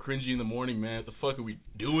be so cringy in the morning, man. What the fuck are we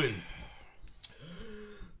doing?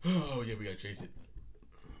 Oh, yeah, we got to chase it.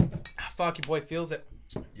 Fuck, your boy feels it.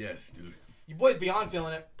 Yes, dude. Your boy's beyond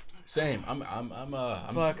feeling it. Same. I'm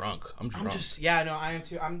drunk. I'm drunk. No, I am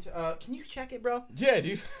too. Can you check it, bro? Yeah,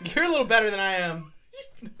 dude. You're a little better than I am.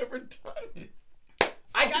 You've never done it.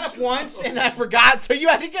 I got up once and I forgot, so you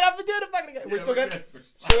had to get up and do it. We're still good.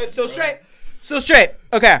 So straight. So straight.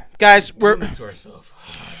 Okay, guys, we're to ourselves.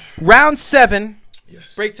 Round 7.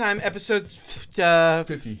 Yes. Break time episodes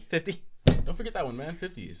 50. Don't forget that one, man.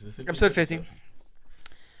 50 is the 50th episode 50.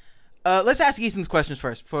 Let's ask Ethan's questions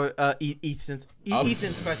first. For Ethan's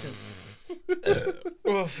questions.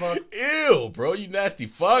 Oh fuck! Ew, bro, you nasty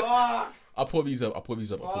fuck. Fuck. I'll pull these up.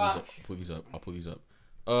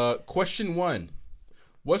 Question 1: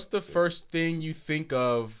 what's the first thing you think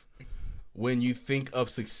of when you think of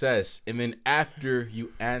success? And then after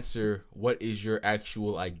you answer, what is your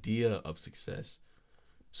actual idea of success?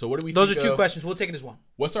 So what do we? Those are 2 questions. We'll take it as one.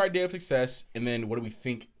 What's our idea of success? And then what do we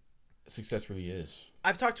think success really is?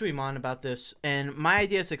 I've talked to Iman about this, and my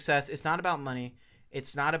idea of success is not about money.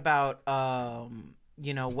 It's not about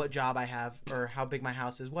what job I have or how big my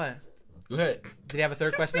house is. What? Go ahead. Did he have a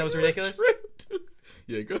third question that was ridiculous?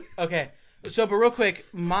 Yeah, go. Okay. So, but real quick,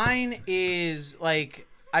 mine is like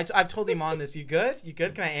I've told him on this. You good? You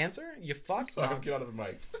good? Can I answer? You fuck. Sorry, get out of the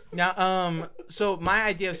mic. Now, so my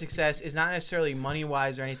idea of success is not necessarily money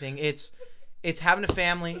wise or anything. It's having a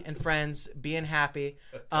family and friends, being happy,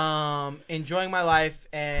 enjoying my life,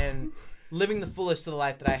 and living the fullest of the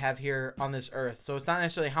life that I have here on this earth. So it's not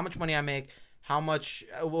necessarily how much money I make,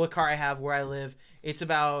 what car I have, where I live. It's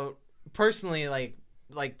about personally to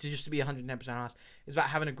be 110% honest. It's about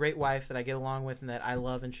having a great wife that I get along with and that I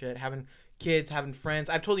love and shit. Having kids, having friends.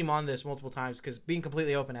 I've told him on this multiple times because being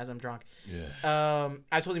completely open as I'm drunk. Yeah.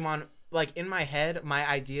 I told him on, like, in my head, my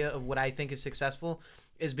idea of what I think is successful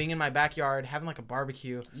is being in my backyard, having like a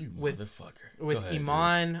barbecue with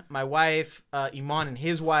Iman, dude. My wife, Iman and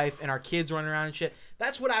his wife, and our kids running around and shit.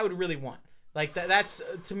 That's what I would really want. Like that's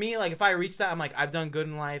to me, like if I reach that, I'm like, I've done good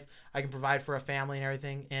in life. I can provide for a family and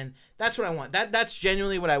everything, and that's what I want. That's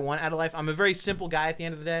genuinely what I want out of life. I'm a very simple guy at the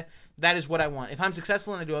end of the day. That is what I want. If I'm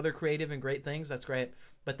successful and I do other creative and great things, that's great.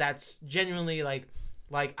 But that's genuinely like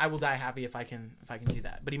I will die happy if I can do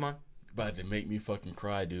that. But Iman, about to make me fucking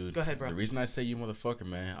cry, dude. Go ahead, bro. The reason I say you motherfucker,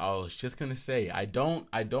 man, I was just gonna say I don't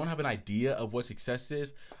have an idea of what success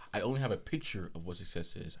is. I only have a picture of what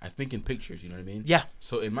success is. I think in pictures, you know what I mean? Yeah.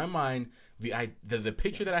 So in my mind, the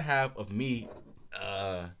picture that I have of me,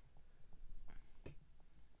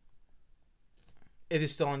 it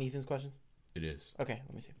is still on Ethan's questions? It is. Okay,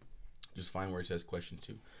 let me see. Just find where it says question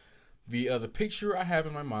 2. The picture I have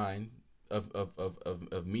in my mind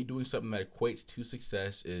of me doing something that equates to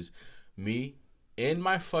success is me in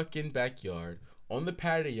my fucking backyard on the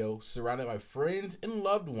patio, surrounded by friends and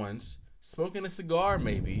loved ones, smoking a cigar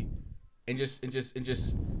maybe, and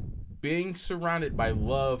just being surrounded by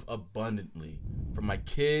love abundantly from my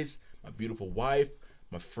kids, my beautiful wife,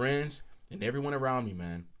 my friends, and everyone around me,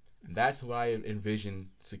 man. And that's what I envision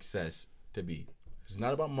success to be. It's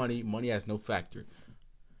not about money. Money has no factor.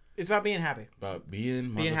 It's about being happy. About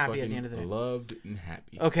being happy at the end of the day. Loved and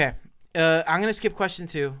happy. Okay. I'm going to skip question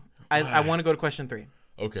 2. I want to go to question 3.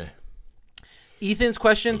 Okay. Ethan's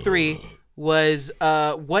question 3 was,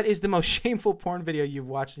 what is the most shameful porn video you've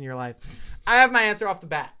watched in your life? I have my answer off the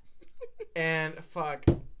bat. And fuck.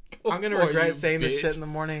 I'm going to regret saying this shit in the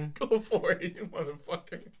morning. Go for it, you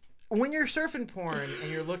motherfucker. When you're surfing porn and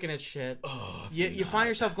you're looking at shit, you find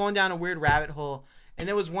yourself going down a weird rabbit hole. And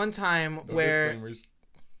there was one time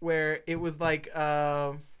where it was like,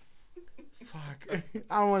 fuck, I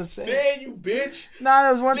don't want to say it, you bitch. No,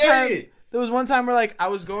 there was one time. There was one time where like I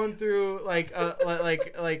was going through like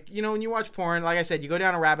you know when you watch porn, like I said, you go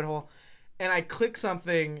down a rabbit hole, and I clicked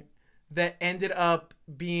something that ended up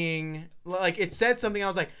being like it said something. I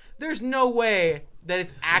was like, there's no way that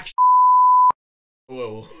it's actually.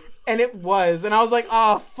 Whoa. And it was, and I was like,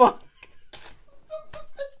 oh fuck.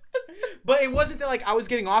 But it wasn't that like I was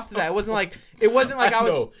getting off to that. It wasn't like I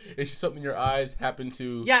was. No, it's just something your eyes happen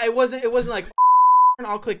to. Yeah, it wasn't like.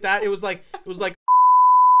 I'll click that. It was like.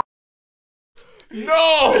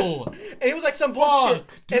 No. And it was like some bullshit.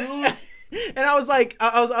 And I was like,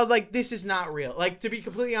 I was like, this is not real. Like to be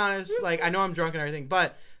completely honest, like I know I'm drunk and everything, but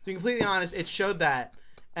to be completely honest, it showed that,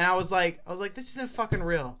 and I was like, this isn't fucking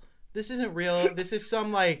real. This isn't real. This is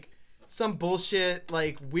some bullshit,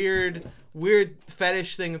 like weird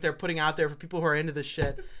fetish thing that they're putting out there for people who are into this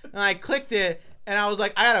shit. And I clicked it, and I was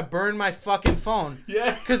like, I gotta burn my fucking phone.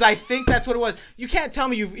 Yeah. Because I think that's what it was. You can't tell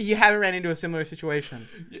me you haven't ran into a similar situation.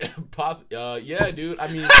 Yeah, yeah, dude. I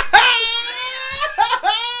mean,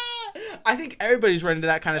 I think everybody's run into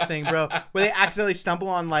that kind of thing, bro, where they accidentally stumble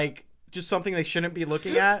on like just something they shouldn't be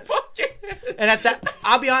looking at. Fuck yes. And at that,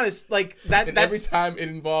 I'll be honest, like that's every time it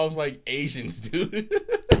involves like Asians, dude.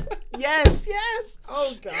 Yes.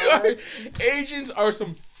 Oh god. Asians are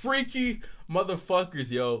some freaky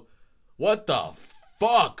motherfuckers, yo. What the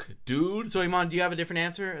fuck, dude? So Iman, do you have a different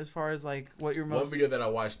answer as far as like what your most? One video that I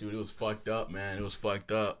watched, dude, it was fucked up, man. It was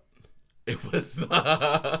fucked up. It was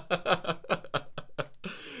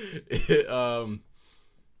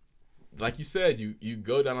like you said, you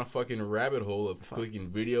go down a fucking rabbit hole of clicking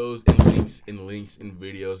videos and links and links and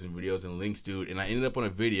videos and videos and links, dude. And I ended up on a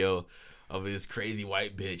video of this crazy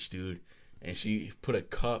white bitch, dude. And she put a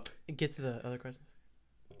cup. Get to the other questions.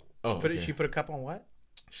 Oh, okay. She put a cup on what?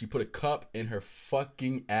 She put a cup in her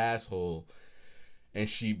fucking asshole. And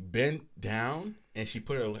she bent down and she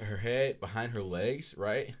put her head behind her legs,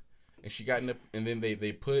 right? And she got in the, and then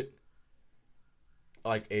they put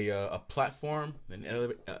like a platform, an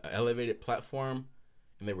elevated platform,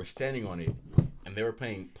 and they were standing on it, and they were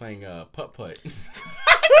playing putt-putt.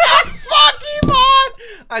 Fuck you, man!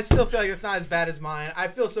 I still feel like it's not as bad as mine. I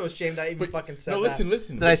feel so ashamed that I even fucking said that.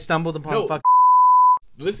 Listen. That I stumbled upon.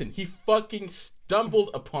 Listen, he fucking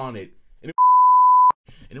stumbled upon it.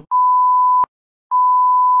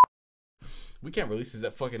 We can't release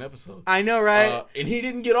that fucking episode. I know, right? And he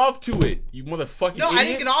didn't get off to it. You motherfucking No, idiots. I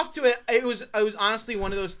didn't get off to it. It was honestly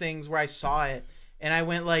one of those things where I saw it and I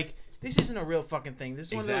went like, this isn't a real fucking thing. This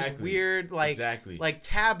is one of those weird, like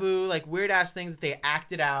taboo, like weird ass things that they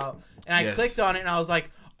acted out. And I clicked on it and I was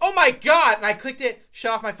like, oh my God. And I clicked it,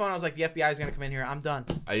 shut off my phone. I was like, the FBI is going to come in here. I'm done.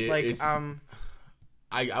 I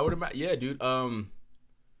would imagine. Yeah, dude.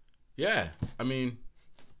 Yeah. I mean,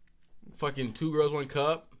 fucking 2 girls, 1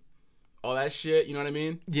 cup. All that shit, you know what I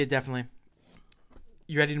mean? Yeah, definitely.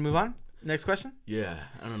 You ready to move on? Next question? Yeah,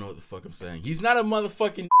 I don't know what the fuck I'm saying. He's not a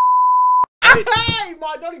motherfucking. Hey,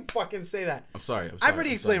 Ma, don't even fucking say that. I'm sorry. I've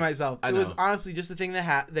already explained myself. It was honestly just the thing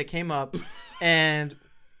that came up, and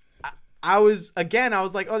I was like,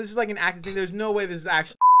 oh, this is like an acting thing. There's no way this is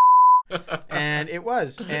actually. And it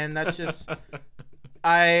was, and that's just.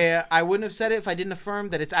 I wouldn't have said it if I didn't affirm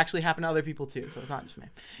that it's actually happened to other people too. So it's not just me.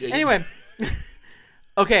 Yeah, anyway.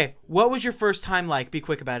 Okay, what was your first time like? Be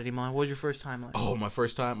quick about it, Iman. What was your first time like? Oh, my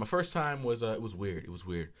first time was it was weird. It was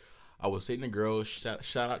weird. I was dating a girl. Shout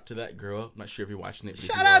out to that girl. I'm not sure if you're watching it.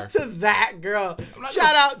 Shout out to that girl.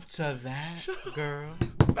 Shout out to that girl.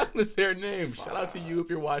 I'm not gonna say her name. Shout out to you if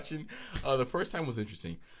you're watching. The first time was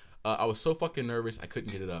interesting. I was so fucking nervous I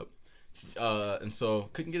couldn't get it up, and so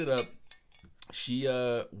couldn't get it up. She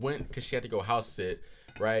went because she had to go house sit.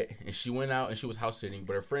 Right, and she went out and she was house sitting,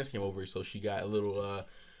 but her friends came over, so she got a little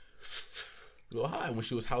high when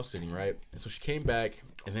she was house sitting, right? And so she came back,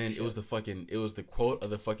 and then it was the quote of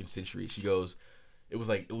the fucking century. She goes, it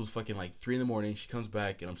was fucking like 3 a.m. She comes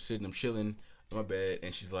back and I'm chilling in my bed,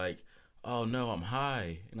 and she's like, "Oh no, I'm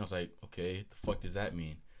high," and I was like, "Okay, the fuck does that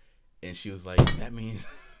mean?" And she was like, "That means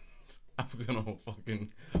I'm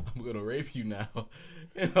gonna rape you now."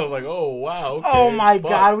 And I was like, "Oh wow." Okay, oh my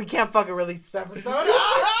God, we can't fucking release this episode.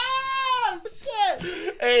 Oh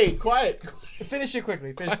shit! Hey, quiet. Finish it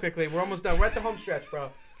quickly. We're almost done. We're at the home stretch,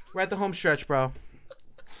 bro.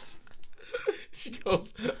 She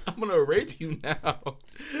goes, "I'm gonna rape you now."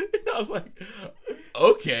 And I was like,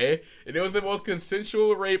 "Okay." And it was the most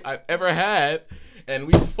consensual rape I've ever had, and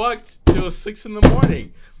we fucked till 6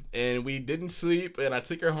 a.m. And we didn't sleep, and I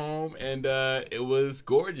took her home, and it was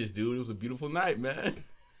gorgeous, dude. It was a beautiful night, man.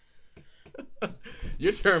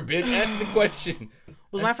 Your turn, bitch. Ask the question.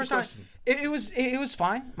 Well, my first time, it was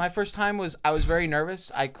fine. My first time was I was very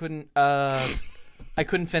nervous. I couldn't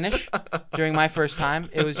finish during my first time.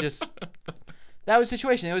 It was just that was the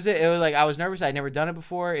situation. It was like I was nervous. I'd never done it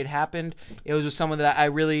before. It happened. It was with someone that I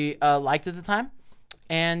really liked at the time,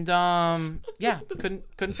 and yeah,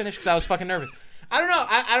 couldn't finish because I was fucking nervous. I don't know.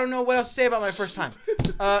 I don't know what else to say about my first time.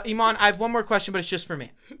 Iman, I have one more question, but it's just for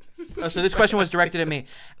me. So this question was directed at me.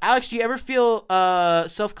 Alex, do you ever feel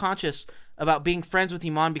self-conscious about being friends with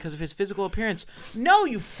Iman because of his physical appearance? No,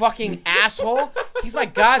 you fucking asshole. He's my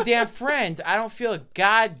goddamn friend. I don't feel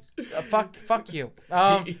fuck you.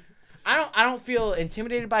 I don't feel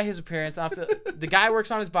intimidated by his appearance. The guy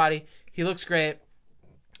works on his body. He looks great.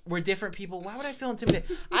 We're different people. Why would I feel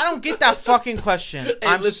intimidated? I don't get that fucking question.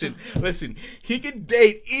 Hey, listen. He could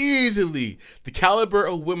date easily the caliber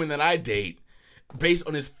of women that I date based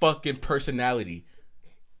on his fucking personality.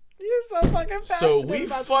 You're so fucking passionate. So we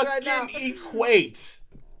fucking equate.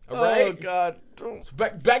 All right? Oh God. So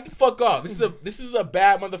back the fuck off. This is a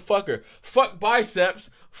bad motherfucker. Fuck biceps.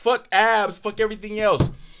 Fuck abs. Fuck everything else.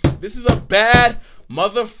 This is a bad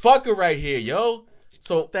motherfucker right here, yo.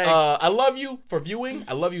 So, I love you for viewing.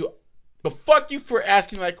 I love you. But fuck you for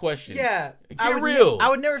asking that question. Yeah. Get real. I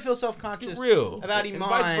would never feel self-conscious about Iman. And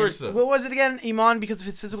vice versa. What was it again? Iman because of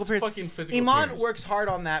his physical appearance. Fucking physical Iman appearance. works hard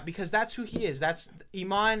on that because that's who he is. That's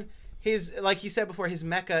Iman. Like he said before, his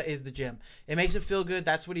mecca is the gym. It makes him feel good.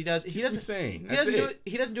 That's what he does. He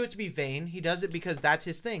doesn't do it to be vain. He does it because that's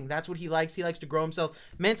his thing. That's what he likes. He likes to grow himself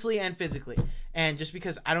mentally and physically. And just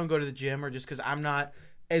because I don't go to the gym or just because I'm not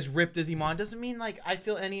as ripped as Iman doesn't mean like I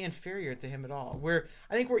feel any inferior to him at all.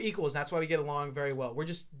 I think we're equals. That's why we get along very well. We're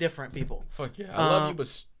just different people. Fuck yeah. I love you, but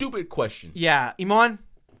stupid question. Yeah. Iman?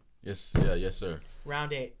 Yes, sir.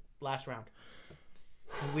 Round 8. Last round.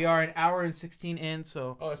 And we are an hour and 16 in,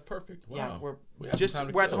 so... Oh, that's perfect. Wow. Yeah,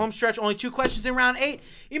 we're at the home stretch. Only 2 questions in round 8.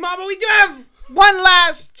 Iman, but we do have one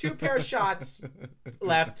last 2 pair of shots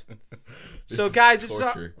left. So, guys,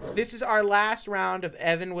 this is our last round of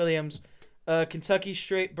Evan Williams' Kentucky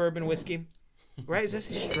straight bourbon whiskey. Right? Is this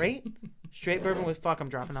straight? Straight bourbon with... Fuck, I'm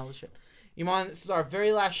dropping all this shit. Iman, this is our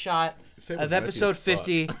very last shot of episode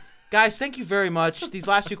 50. Guys, thank you very much. These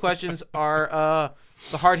last 2 questions are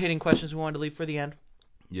the hard-hitting questions we wanted to leave for the end.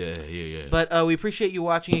 Yeah. But we appreciate you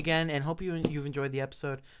watching again, and hope you've enjoyed the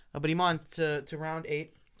episode. But Iman, to round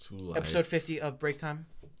 8, episode 50 of Break Time.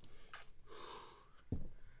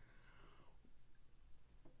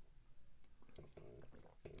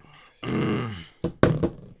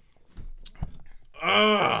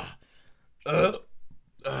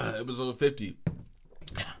 Episode 50.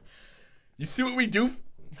 You see what we do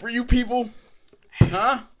for you people?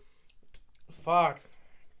 Huh? Fuck.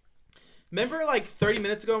 Remember like 30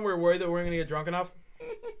 minutes ago when we were worried that we weren't going to get drunk enough?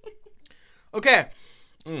 Okay.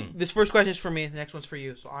 This first question is for me. The next one's for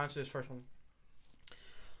you. So I'll answer this first one.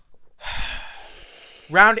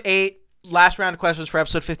 Round 8. Last round of questions for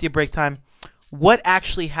episode 50 of Break Time. What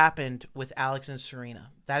actually happened with Alex and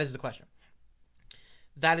Serena? That is the question.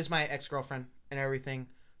 That is my ex-girlfriend and everything.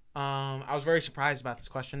 I was very surprised about this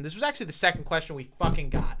question. This was actually the second question we fucking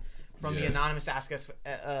got from the anonymous Ask Us.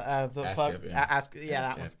 That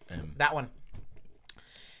one.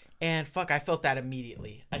 And fuck, I felt that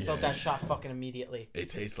immediately. I felt that shot fucking immediately. It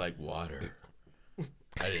tastes like water.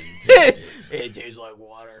 I didn't taste it. It tastes like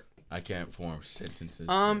water. I can't form sentences.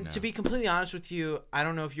 To be completely honest with you, I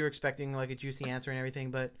don't know if you're expecting like a juicy answer and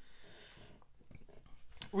everything, but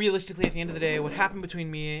realistically, at the end of the day, what happened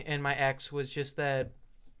between me and my ex was just that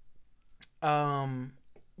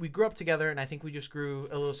we grew up together, and I think we just grew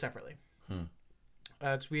a little separately.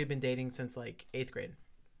 Because we had been dating since like 8th grade.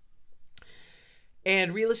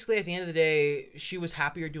 And realistically, at the end of the day, she was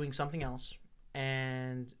happier doing something else.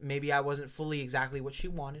 And maybe I wasn't fully exactly what she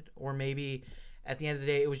wanted. Or maybe at the end of the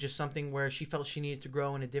day, it was just something where she felt she needed to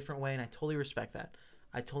grow in a different way. And I totally respect that.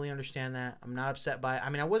 I totally understand that. I'm not upset by it.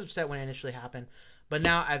 I mean, I was upset when it initially happened. But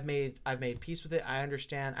now I've made peace with it. I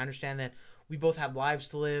understand that we both have lives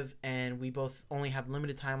to live. And we both only have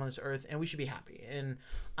limited time on this earth. And we should be happy. And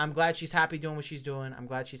I'm glad she's happy doing what she's doing. I'm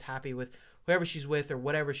glad she's happy with whoever she's with or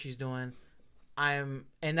whatever she's doing. And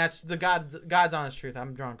that's the God's honest truth.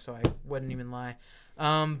 I'm drunk, so I wouldn't even lie.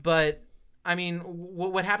 But I mean,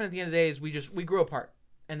 what happened at the end of the day is we grew apart,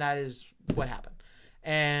 and that is what happened.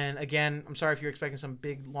 And again, I'm sorry if you're expecting some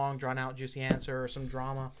big, long, drawn out, juicy answer or some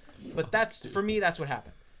drama, but for me, that's what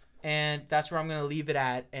happened, and that's where I'm gonna leave it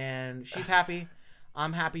at. And she's happy,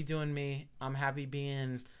 I'm happy doing me. I'm happy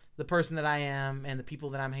being the person that I am, and the people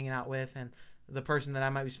that I'm hanging out with, and the person that I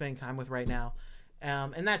might be spending time with right now.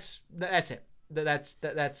 And that's it.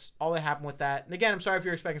 That's all that happened with that. And again, I'm sorry if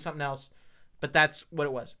you're expecting something else, but that's what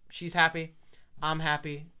it was. She's happy, I'm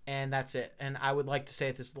happy, and that's it. And I would like to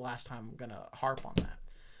say this is the last time I'm gonna harp on that.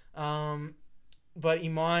 But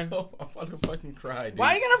Iman, I'm about to fucking cry, dude.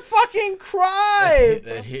 Why are you gonna fucking cry?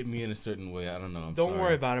 That hit me in a certain way. I don't know. Don't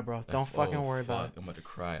worry about it, bro. Don't fucking worry about it. I'm about to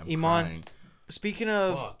cry. Iman, crying. Speaking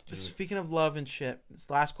of love and shit, this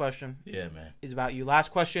last question. Yeah, man. Is about you.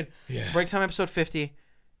 Last question. Yeah. Break Time episode 50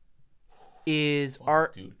 is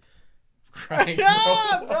dude. Crying,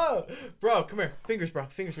 bro, come here. Fingers, bro.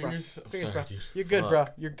 Fingers, bro. Dude. You're good, bro.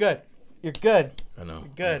 You're good. I know. You're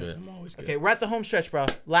good. I'm always good. Okay, we're at the home stretch, bro.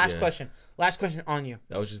 Last question on you.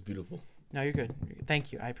 That was just beautiful. No, you're good.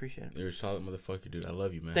 Thank you. I appreciate it. You're a solid motherfucker, dude. I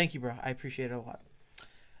love you, man. Thank you, bro. I appreciate it a lot.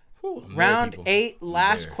 Whew, Round 8,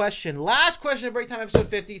 last question. Last question of Break Time episode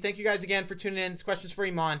 50. Thank you guys again for tuning in. This question's for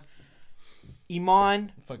Iman.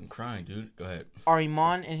 I'm fucking crying, dude. Go ahead. Are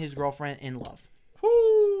Iman and his girlfriend in love?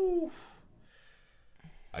 Woo!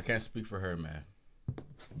 I can't speak for her, man.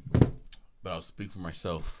 But I'll speak for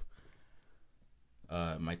myself.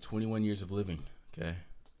 My 21 years of living, okay?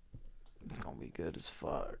 It's gonna be good as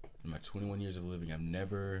fuck. In my 21 years of living,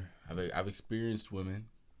 I've experienced women.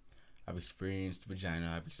 I've experienced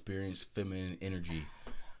vagina. I've experienced feminine energy.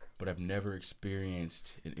 But I've never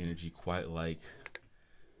experienced an energy quite like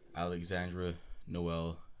Alexandra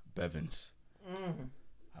Noel Bevins.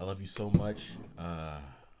 I love you so much. Damn,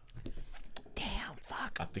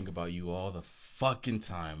 fuck. I think about you all the fucking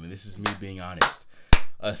time, and this is me being honest.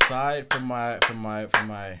 Aside from my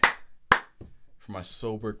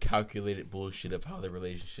sober, calculated bullshit of how the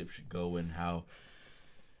relationship should go and how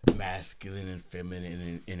masculine and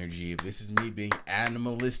feminine energy, this is me being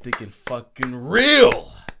animalistic and fucking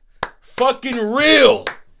real. Fucking real.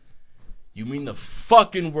 You mean the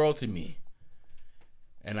fucking world to me.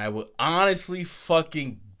 And I will honestly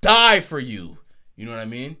fucking die for you. You know what I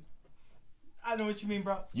mean? I know what you mean,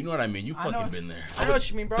 bro. You know what I mean? You fucking been there. I know what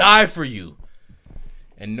you mean, bro. Die for you.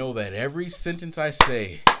 And know that every sentence I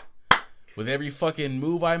say, with every fucking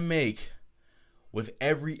move I make, with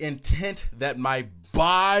every intent that my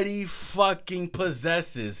body fucking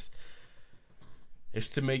possesses, is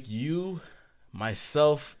to make you,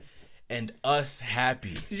 myself, and us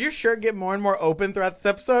happy. Did your shirt get more and more open throughout this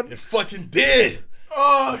episode? It fucking did.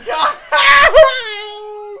 Oh, God.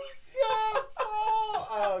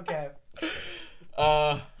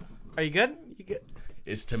 Are you good? You good?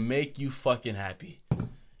 Is to make you fucking happy.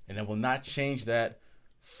 And I will not change that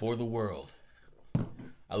for the world.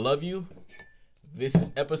 I love you. This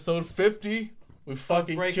is episode 50. We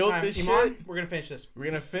fucking killed this shit. We're going to finish this. We're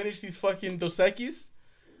going to finish these fucking Dos Equis.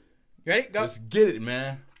 You ready? Go. Let's get it,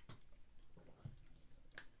 man.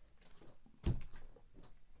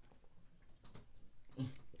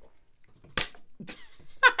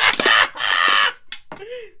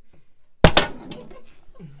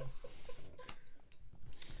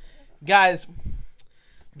 Guys,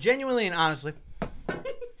 genuinely and honestly,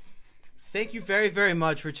 thank you very, very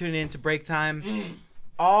much for tuning in to Break Time.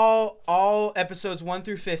 All episodes 1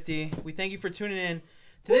 through 50. We thank you for tuning in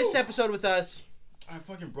to this episode with us. I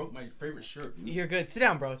fucking broke my favorite shirt. You're good. Sit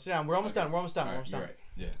down, bro. Sit down. We're almost done. We're almost done. Right, We're almost done. right.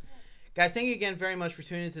 Yeah. Guys, thank you again very much for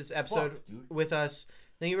tuning into this episode with us.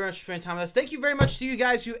 Thank you very much for spending time with us. Thank you very much to you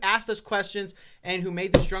guys who asked us questions and who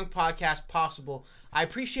made this drunk podcast possible. I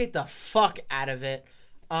appreciate the fuck out of it.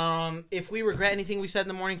 If we regret anything we said in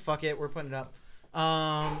the morning, fuck it. We're putting it up.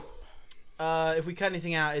 If we cut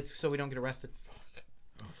anything out, it's so we don't get arrested.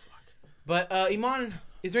 Oh, fuck. But, Iman,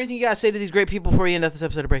 is there anything you got to say to these great people before we end up this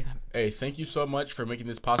episode of Break Time? Hey, thank you so much for making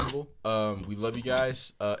this possible. We love you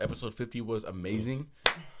guys. Episode 50 was amazing.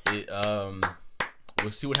 We'll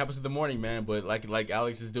see what happens in the morning, man. But like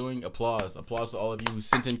Alex is doing, applause to all of you who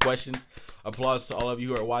sent in questions. Applause to all of you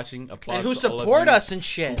who are watching. Applause and who to support all of you us and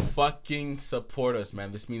shit. Who fucking support us,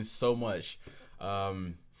 man. This means so much.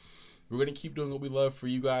 We're gonna keep doing what we love for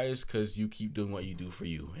you guys, cause you keep doing what you do for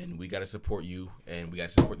you, and we gotta support you, and we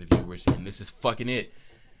gotta support the viewers. And this is fucking it.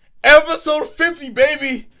 Episode 50,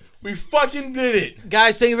 baby. We fucking did it.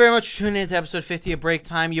 Guys, thank you very much for tuning in to episode 50 of Break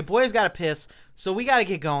Time. Your boys got to piss, so we got to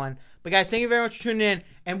get going. But guys, thank you very much for tuning in,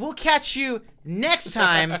 and we'll catch you next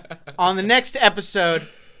time on the next episode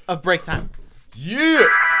of Break Time. Yeah.